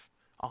life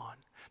on.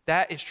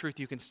 That is truth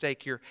you can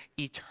stake your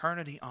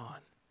eternity on.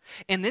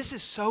 And this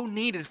is so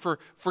needed for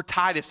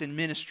Titus in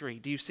ministry.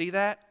 Do you see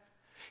that?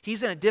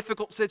 He's in a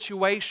difficult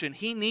situation.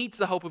 He needs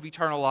the hope of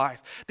eternal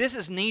life. This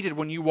is needed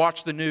when you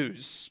watch the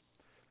news,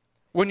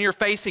 when you're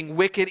facing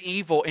wicked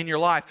evil in your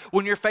life,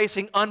 when you're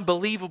facing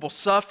unbelievable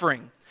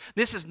suffering.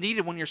 This is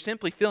needed when you're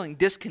simply feeling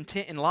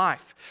discontent in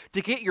life,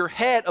 to get your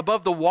head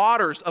above the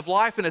waters of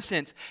life in a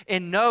sense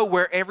and know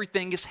where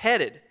everything is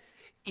headed.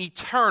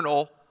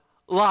 Eternal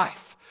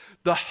life.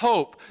 The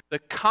hope, the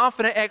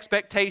confident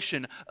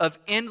expectation of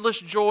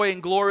endless joy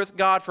and glory with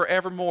God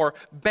forevermore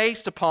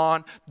based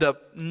upon the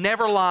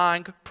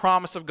never-lying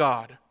promise of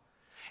God.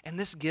 And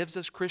this gives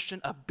us,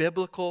 Christian, a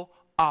biblical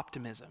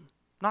optimism.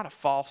 Not a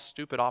false,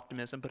 stupid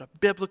optimism, but a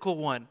biblical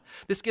one.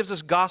 This gives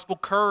us gospel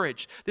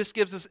courage. This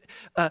gives us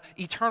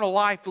eternal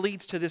life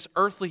leads to this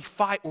earthly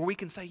fight where we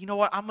can say, you know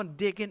what, I'm going to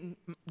dig in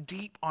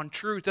deep on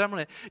truth. And I'm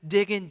going to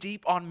dig in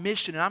deep on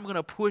mission. And I'm going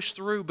to push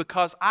through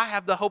because I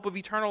have the hope of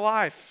eternal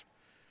life.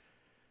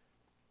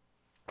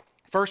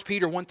 1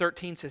 Peter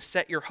 1:13 says,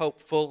 set your hope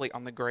fully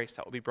on the grace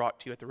that will be brought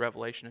to you at the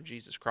revelation of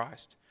Jesus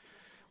Christ.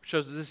 Which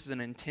shows that this is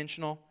an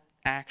intentional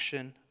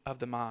action of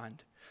the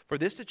mind. For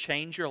this to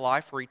change your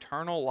life, for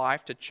eternal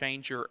life to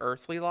change your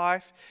earthly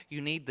life,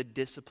 you need the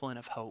discipline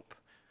of hope.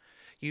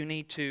 You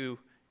need to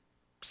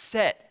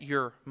set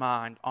your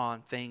mind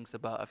on things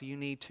above. You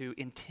need to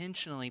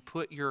intentionally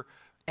put your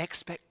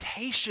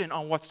expectation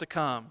on what's to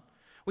come.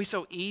 We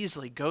so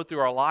easily go through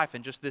our life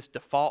in just this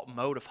default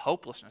mode of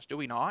hopelessness, do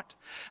we not?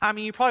 I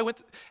mean, you probably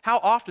went how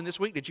often this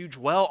week did you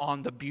dwell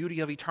on the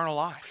beauty of eternal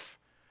life?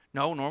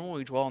 No, normally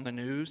we dwell on the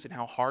news and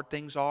how hard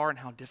things are and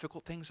how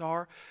difficult things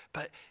are,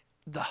 but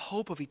the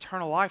hope of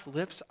eternal life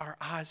lifts our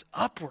eyes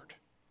upward.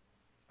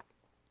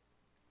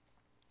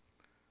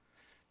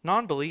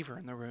 Non-believer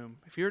in the room,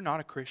 if you're not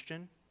a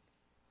Christian,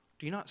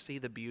 do you not see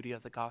the beauty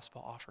of the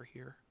gospel offer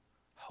here?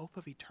 Hope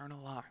of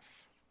eternal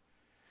life.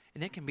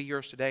 And it can be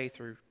yours today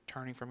through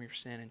turning from your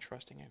sin and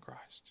trusting in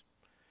Christ.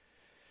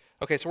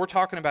 Okay, so we're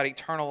talking about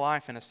eternal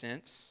life in a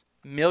sense,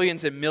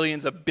 millions and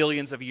millions of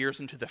billions of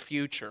years into the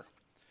future.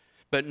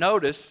 But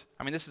notice,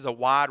 I mean, this is a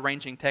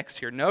wide-ranging text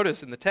here.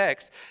 Notice in the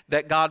text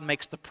that God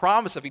makes the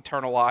promise of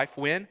eternal life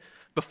when?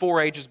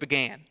 Before ages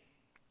began.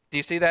 Do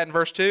you see that in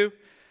verse 2?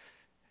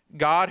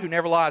 God, who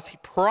never lies, He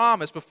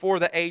promised before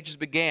the ages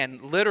began,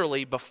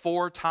 literally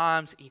before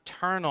times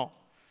eternal.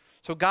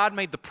 So God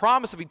made the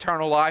promise of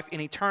eternal life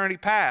in eternity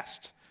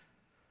past.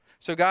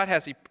 So God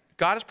has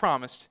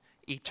promised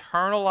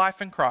eternal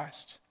life in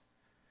Christ.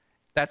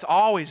 That's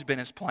always been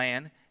His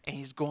plan. And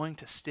He's going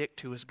to stick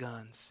to His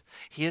guns.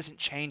 He isn't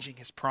changing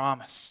His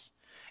promise.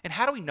 And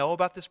how do we know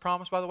about this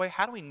promise, by the way?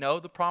 How do we know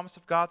the promise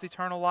of God's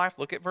eternal life?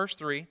 Look at verse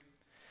 3.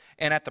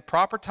 And at the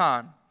proper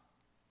time,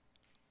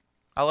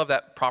 I love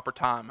that proper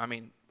time. I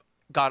mean,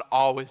 God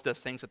always does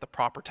things at the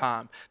proper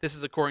time. This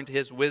is according to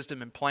His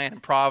wisdom and plan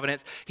and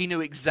providence. He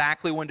knew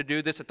exactly when to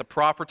do this at the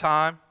proper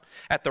time,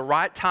 at the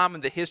right time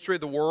in the history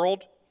of the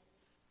world.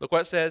 Look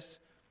what it says.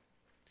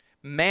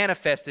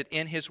 Manifested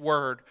in His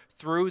word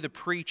through the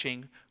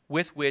preaching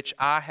with which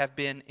I have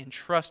been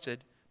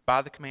entrusted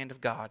by the command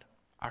of God,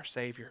 our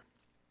Savior.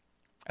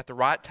 At the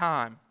right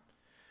time,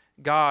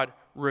 God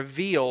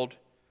revealed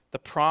the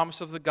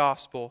promise of the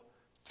gospel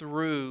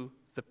through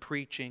the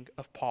preaching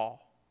of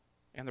Paul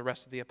and the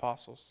rest of the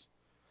apostles.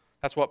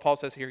 That's what Paul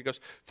says here. He goes,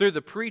 through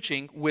the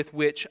preaching with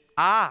which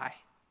I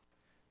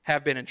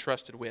have been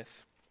entrusted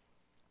with.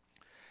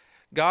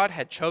 God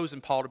had chosen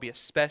Paul to be a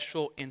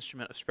special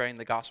instrument of spreading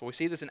the gospel. We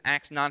see this in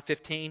Acts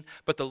 9:15.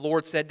 But the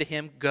Lord said to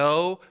him,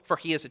 go, for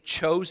he is a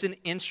chosen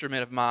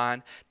instrument of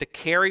mine to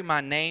carry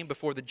my name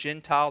before the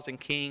Gentiles and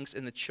kings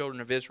and the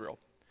children of Israel.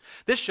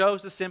 This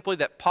shows us simply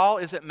that Paul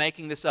isn't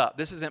making this up.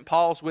 This isn't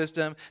Paul's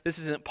wisdom. This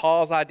isn't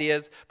Paul's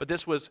ideas. But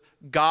this was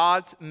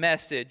God's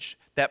message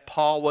that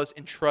Paul was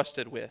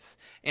entrusted with.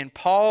 And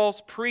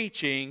Paul's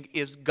preaching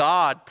is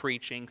God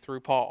preaching through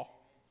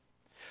Paul.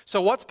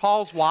 So what's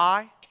Paul's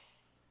why?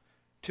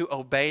 To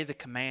obey the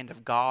command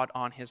of God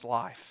on his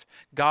life.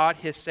 God,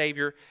 his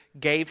Savior,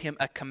 gave him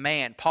a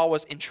command. Paul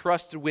was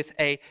entrusted with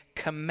a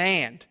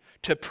command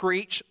to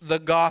preach the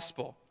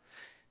gospel.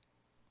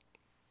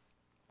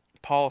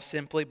 Paul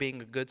simply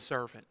being a good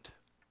servant,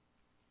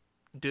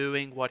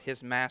 doing what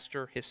his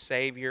master, his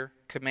Savior,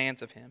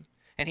 commands of him.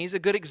 And he's a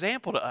good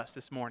example to us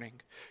this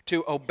morning,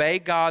 to obey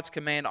God's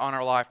command on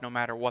our life no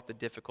matter what the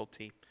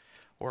difficulty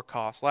or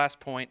cost. Last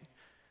point,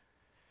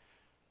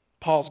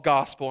 Paul's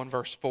gospel in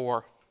verse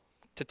 4.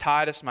 To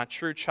Titus, my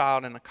true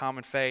child in a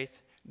common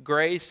faith,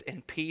 grace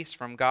and peace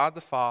from God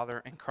the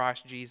Father and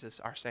Christ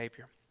Jesus our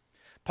Savior.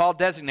 Paul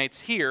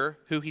designates here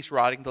who he's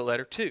writing the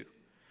letter to.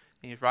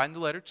 And he's writing the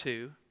letter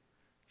to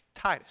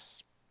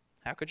Titus.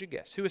 How could you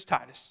guess? Who is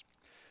Titus?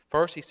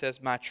 First, he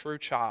says, my true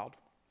child.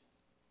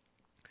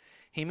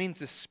 He means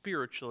this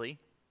spiritually,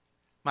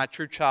 my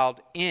true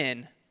child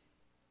in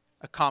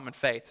a common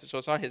faith. So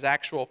it's not his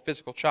actual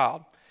physical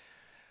child.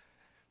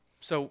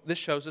 So this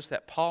shows us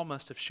that Paul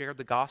must have shared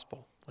the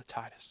gospel with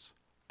Titus.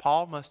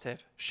 Paul must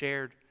have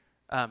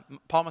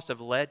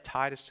led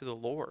Titus to the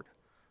Lord.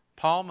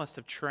 Paul must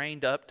have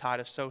trained up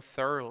Titus so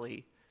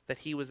thoroughly that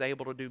he was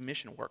able to do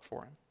mission work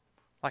for him,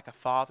 like a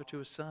father to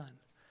a son,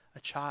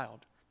 a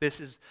child. This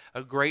is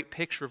a great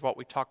picture of what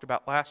we talked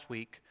about last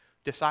week,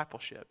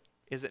 discipleship,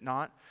 is it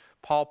not?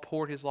 Paul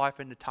poured his life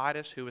into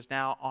Titus, who is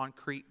now on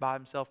Crete by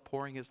himself,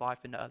 pouring his life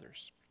into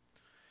others.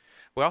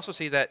 We also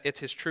see that it's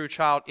his true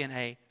child in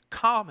a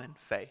common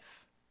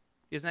faith.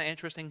 Isn't that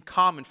interesting?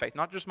 Common faith.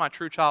 Not just my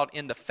true child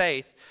in the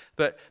faith,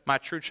 but my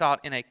true child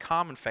in a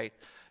common faith.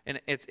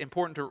 And it's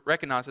important to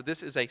recognize that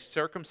this is a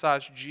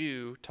circumcised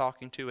Jew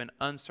talking to an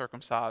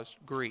uncircumcised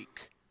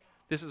Greek.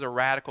 This is a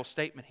radical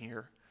statement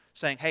here,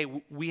 saying, hey,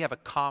 we have a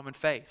common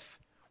faith.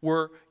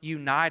 We're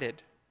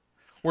united.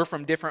 We're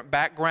from different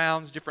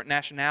backgrounds, different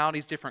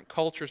nationalities, different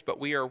cultures, but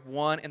we are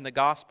one in the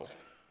gospel.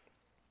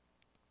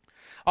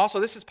 Also,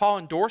 this is Paul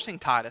endorsing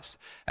Titus.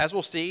 As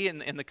we'll see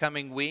in the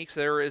coming weeks,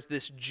 there is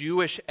this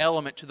Jewish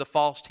element to the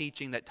false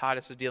teaching that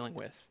Titus is dealing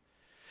with.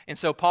 And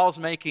so Paul's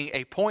making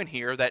a point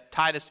here that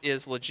Titus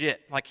is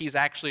legit, like he's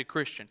actually a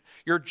Christian.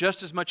 You're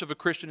just as much of a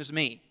Christian as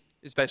me,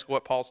 is basically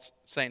what Paul's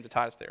saying to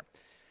Titus there.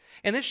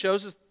 And this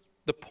shows us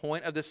the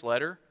point of this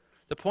letter.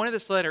 The point of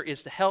this letter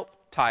is to help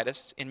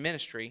Titus in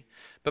ministry,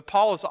 but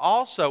Paul is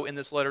also in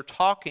this letter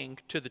talking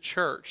to the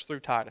church through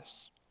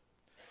Titus.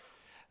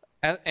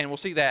 And we'll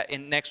see that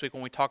in next week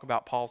when we talk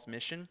about Paul's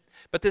mission.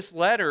 But this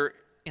letter,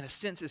 in a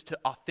sense, is to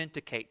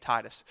authenticate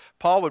Titus.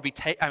 Titus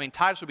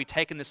would be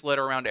taking this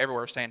letter around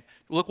everywhere saying,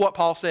 look what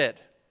Paul said.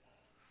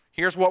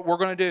 Here's what we're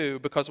going to do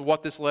because of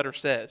what this letter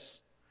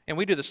says. And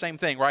we do the same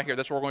thing right here.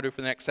 That's what we're going to do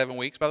for the next 7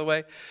 weeks, by the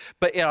way.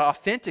 But it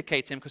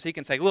authenticates him because he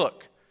can say,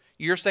 look,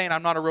 you're saying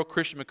I'm not a real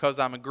Christian because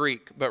I'm a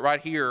Greek. But right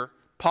here,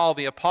 Paul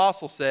the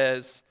apostle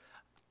says,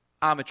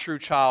 I'm a true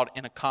child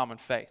in a common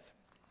faith.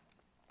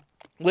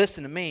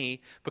 Listen to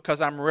me because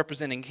I'm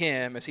representing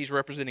him as he's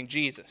representing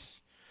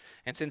Jesus.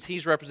 And since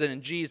he's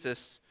representing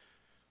Jesus,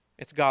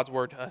 it's God's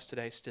word to us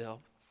today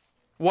still.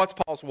 What's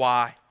Paul's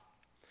why?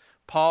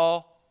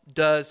 Paul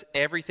does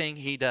everything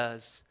he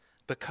does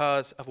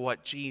because of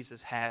what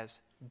Jesus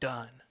has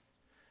done.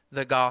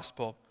 The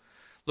gospel.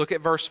 Look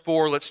at verse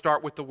 4. Let's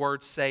start with the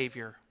word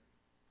Savior.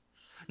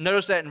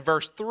 Notice that in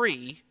verse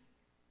 3,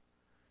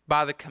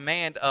 by the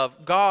command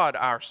of God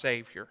our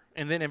Savior.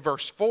 And then in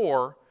verse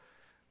 4,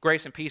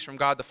 grace and peace from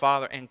God the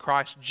Father and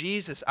Christ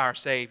Jesus our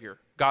Savior.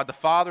 God the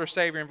Father is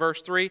Savior in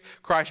verse 3.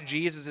 Christ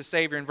Jesus is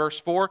Savior in verse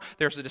 4.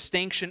 There's a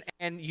distinction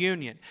and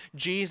union.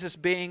 Jesus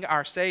being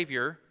our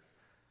Savior,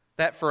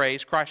 that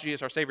phrase, Christ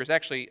Jesus our Savior, is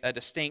actually a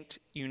distinct,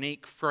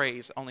 unique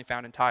phrase only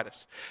found in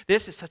Titus.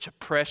 This is such a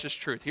precious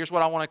truth. Here's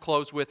what I want to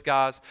close with,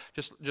 guys.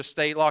 Just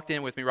stay locked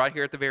in with me right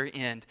here at the very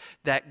end.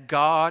 That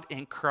God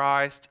in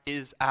Christ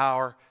is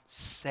our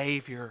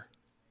Savior.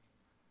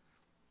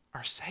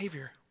 Our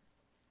Savior.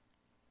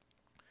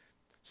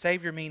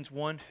 Savior means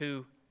one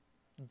who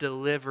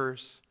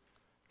delivers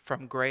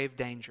from grave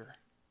danger.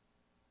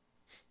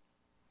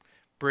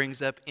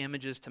 Brings up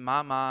images to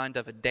my mind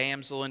of a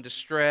damsel in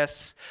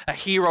distress, a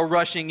hero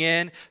rushing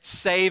in,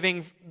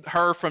 saving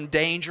her from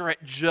danger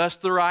at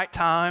just the right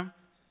time.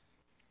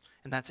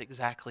 And that's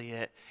exactly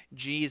it.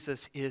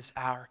 Jesus is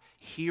our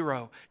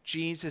hero.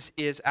 Jesus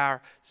is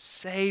our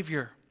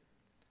Savior.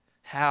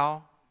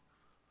 How?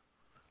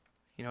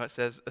 You know, it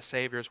says a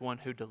Savior is one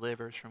who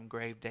delivers from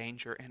grave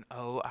danger. And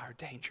oh, our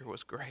danger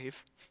was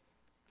grave.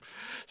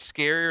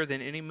 Scarier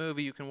than any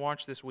movie you can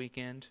watch this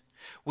weekend.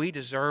 We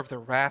deserve the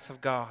wrath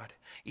of God,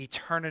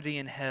 eternity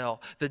in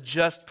hell, the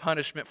just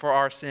punishment for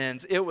our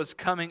sins. It was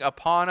coming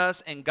upon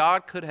us, and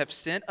God could have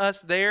sent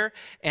us there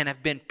and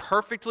have been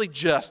perfectly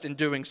just in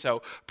doing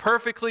so,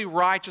 perfectly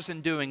righteous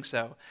in doing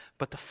so.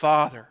 But the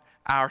Father,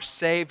 our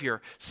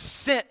Savior,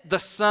 sent the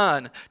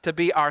Son to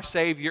be our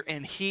Savior,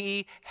 and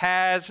He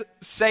has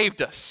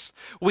saved us.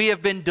 We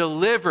have been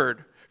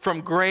delivered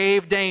from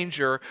grave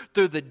danger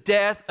through the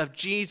death of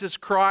Jesus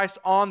Christ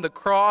on the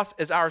cross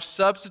as our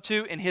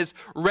substitute and His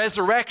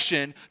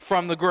resurrection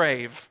from the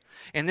grave.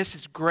 And this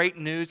is great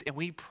news, and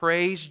we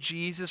praise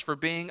Jesus for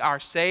being our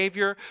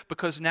Savior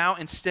because now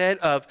instead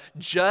of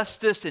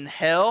justice and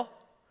hell,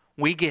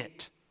 we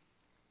get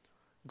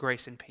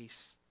grace and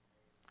peace.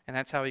 And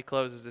that's how he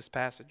closes this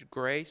passage.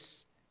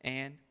 Grace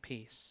and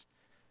peace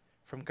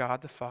from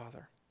God the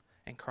Father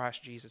and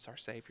Christ Jesus our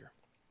Savior.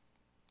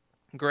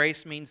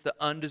 Grace means the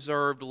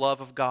undeserved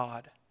love of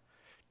God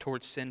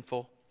towards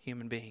sinful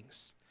human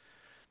beings.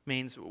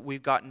 Means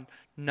we've gotten,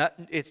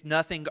 it's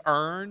nothing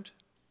earned,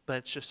 but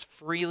it's just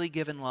freely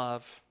given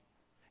love.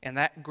 And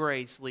that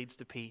grace leads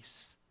to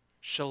peace,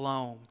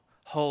 shalom,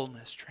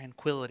 wholeness,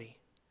 tranquility.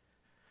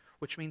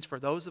 Which means for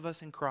those of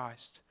us in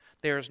Christ,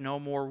 there is no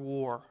more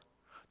war.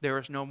 There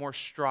is no more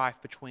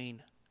strife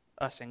between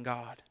us and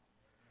God.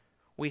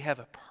 We have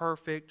a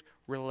perfect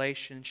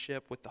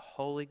relationship with the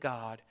holy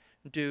God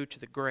due to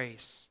the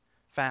grace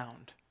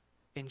found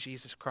in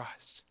Jesus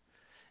Christ.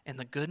 And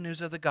the good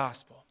news of the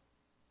gospel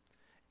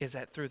is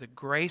that through the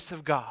grace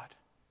of God,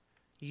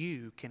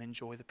 you can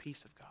enjoy the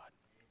peace of God.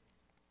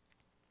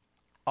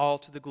 All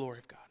to the glory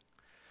of God.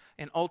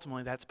 And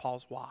ultimately, that's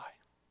Paul's why.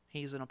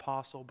 He's an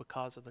apostle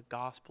because of the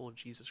gospel of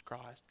Jesus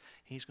Christ.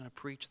 He's going to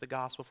preach the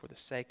gospel for the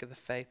sake of the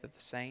faith of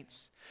the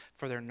saints,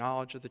 for their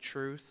knowledge of the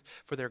truth,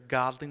 for their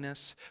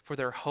godliness, for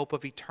their hope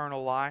of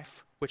eternal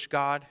life, which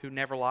God, who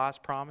never lies,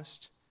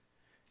 promised.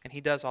 And he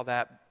does all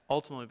that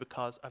ultimately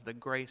because of the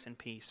grace and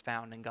peace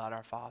found in God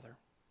our Father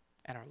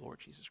and our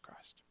Lord Jesus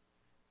Christ.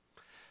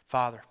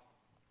 Father,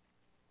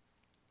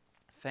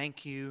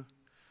 thank you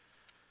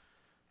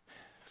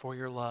for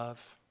your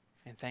love,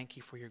 and thank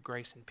you for your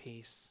grace and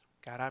peace.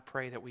 God, I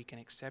pray that we can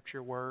accept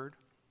your word.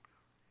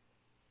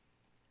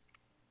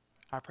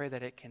 I pray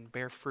that it can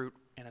bear fruit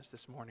in us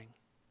this morning.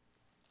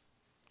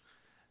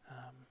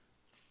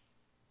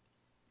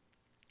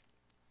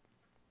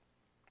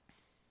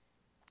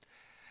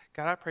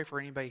 God, I pray for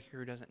anybody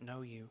here who doesn't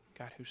know you,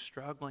 God, who's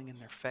struggling in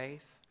their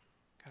faith.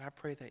 God, I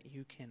pray that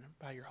you can,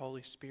 by your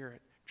Holy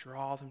Spirit,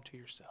 draw them to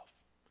yourself.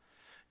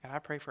 God, I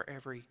pray for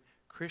every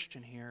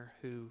Christian here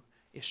who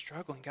is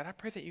struggling. God, I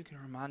pray that you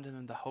can remind them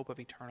of the hope of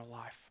eternal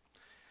life.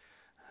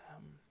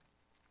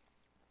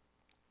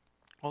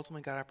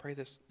 Ultimately, God, I pray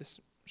this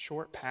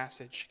short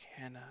passage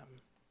can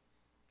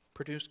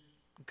produce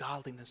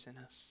godliness in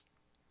us.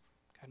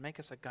 God, make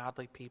us a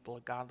godly people,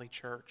 a godly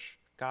church,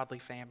 godly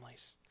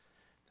families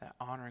that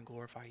honor and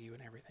glorify you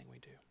in everything we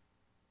do.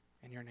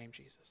 In your name,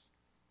 Jesus.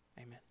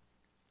 Amen.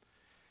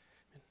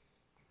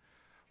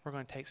 We're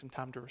going to take some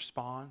time to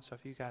respond, so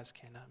if you guys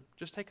can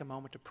just take a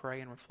moment to pray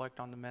and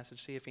reflect on the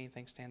message, see if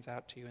anything stands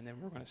out to you, and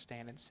then we're going to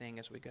stand and sing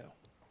as we go.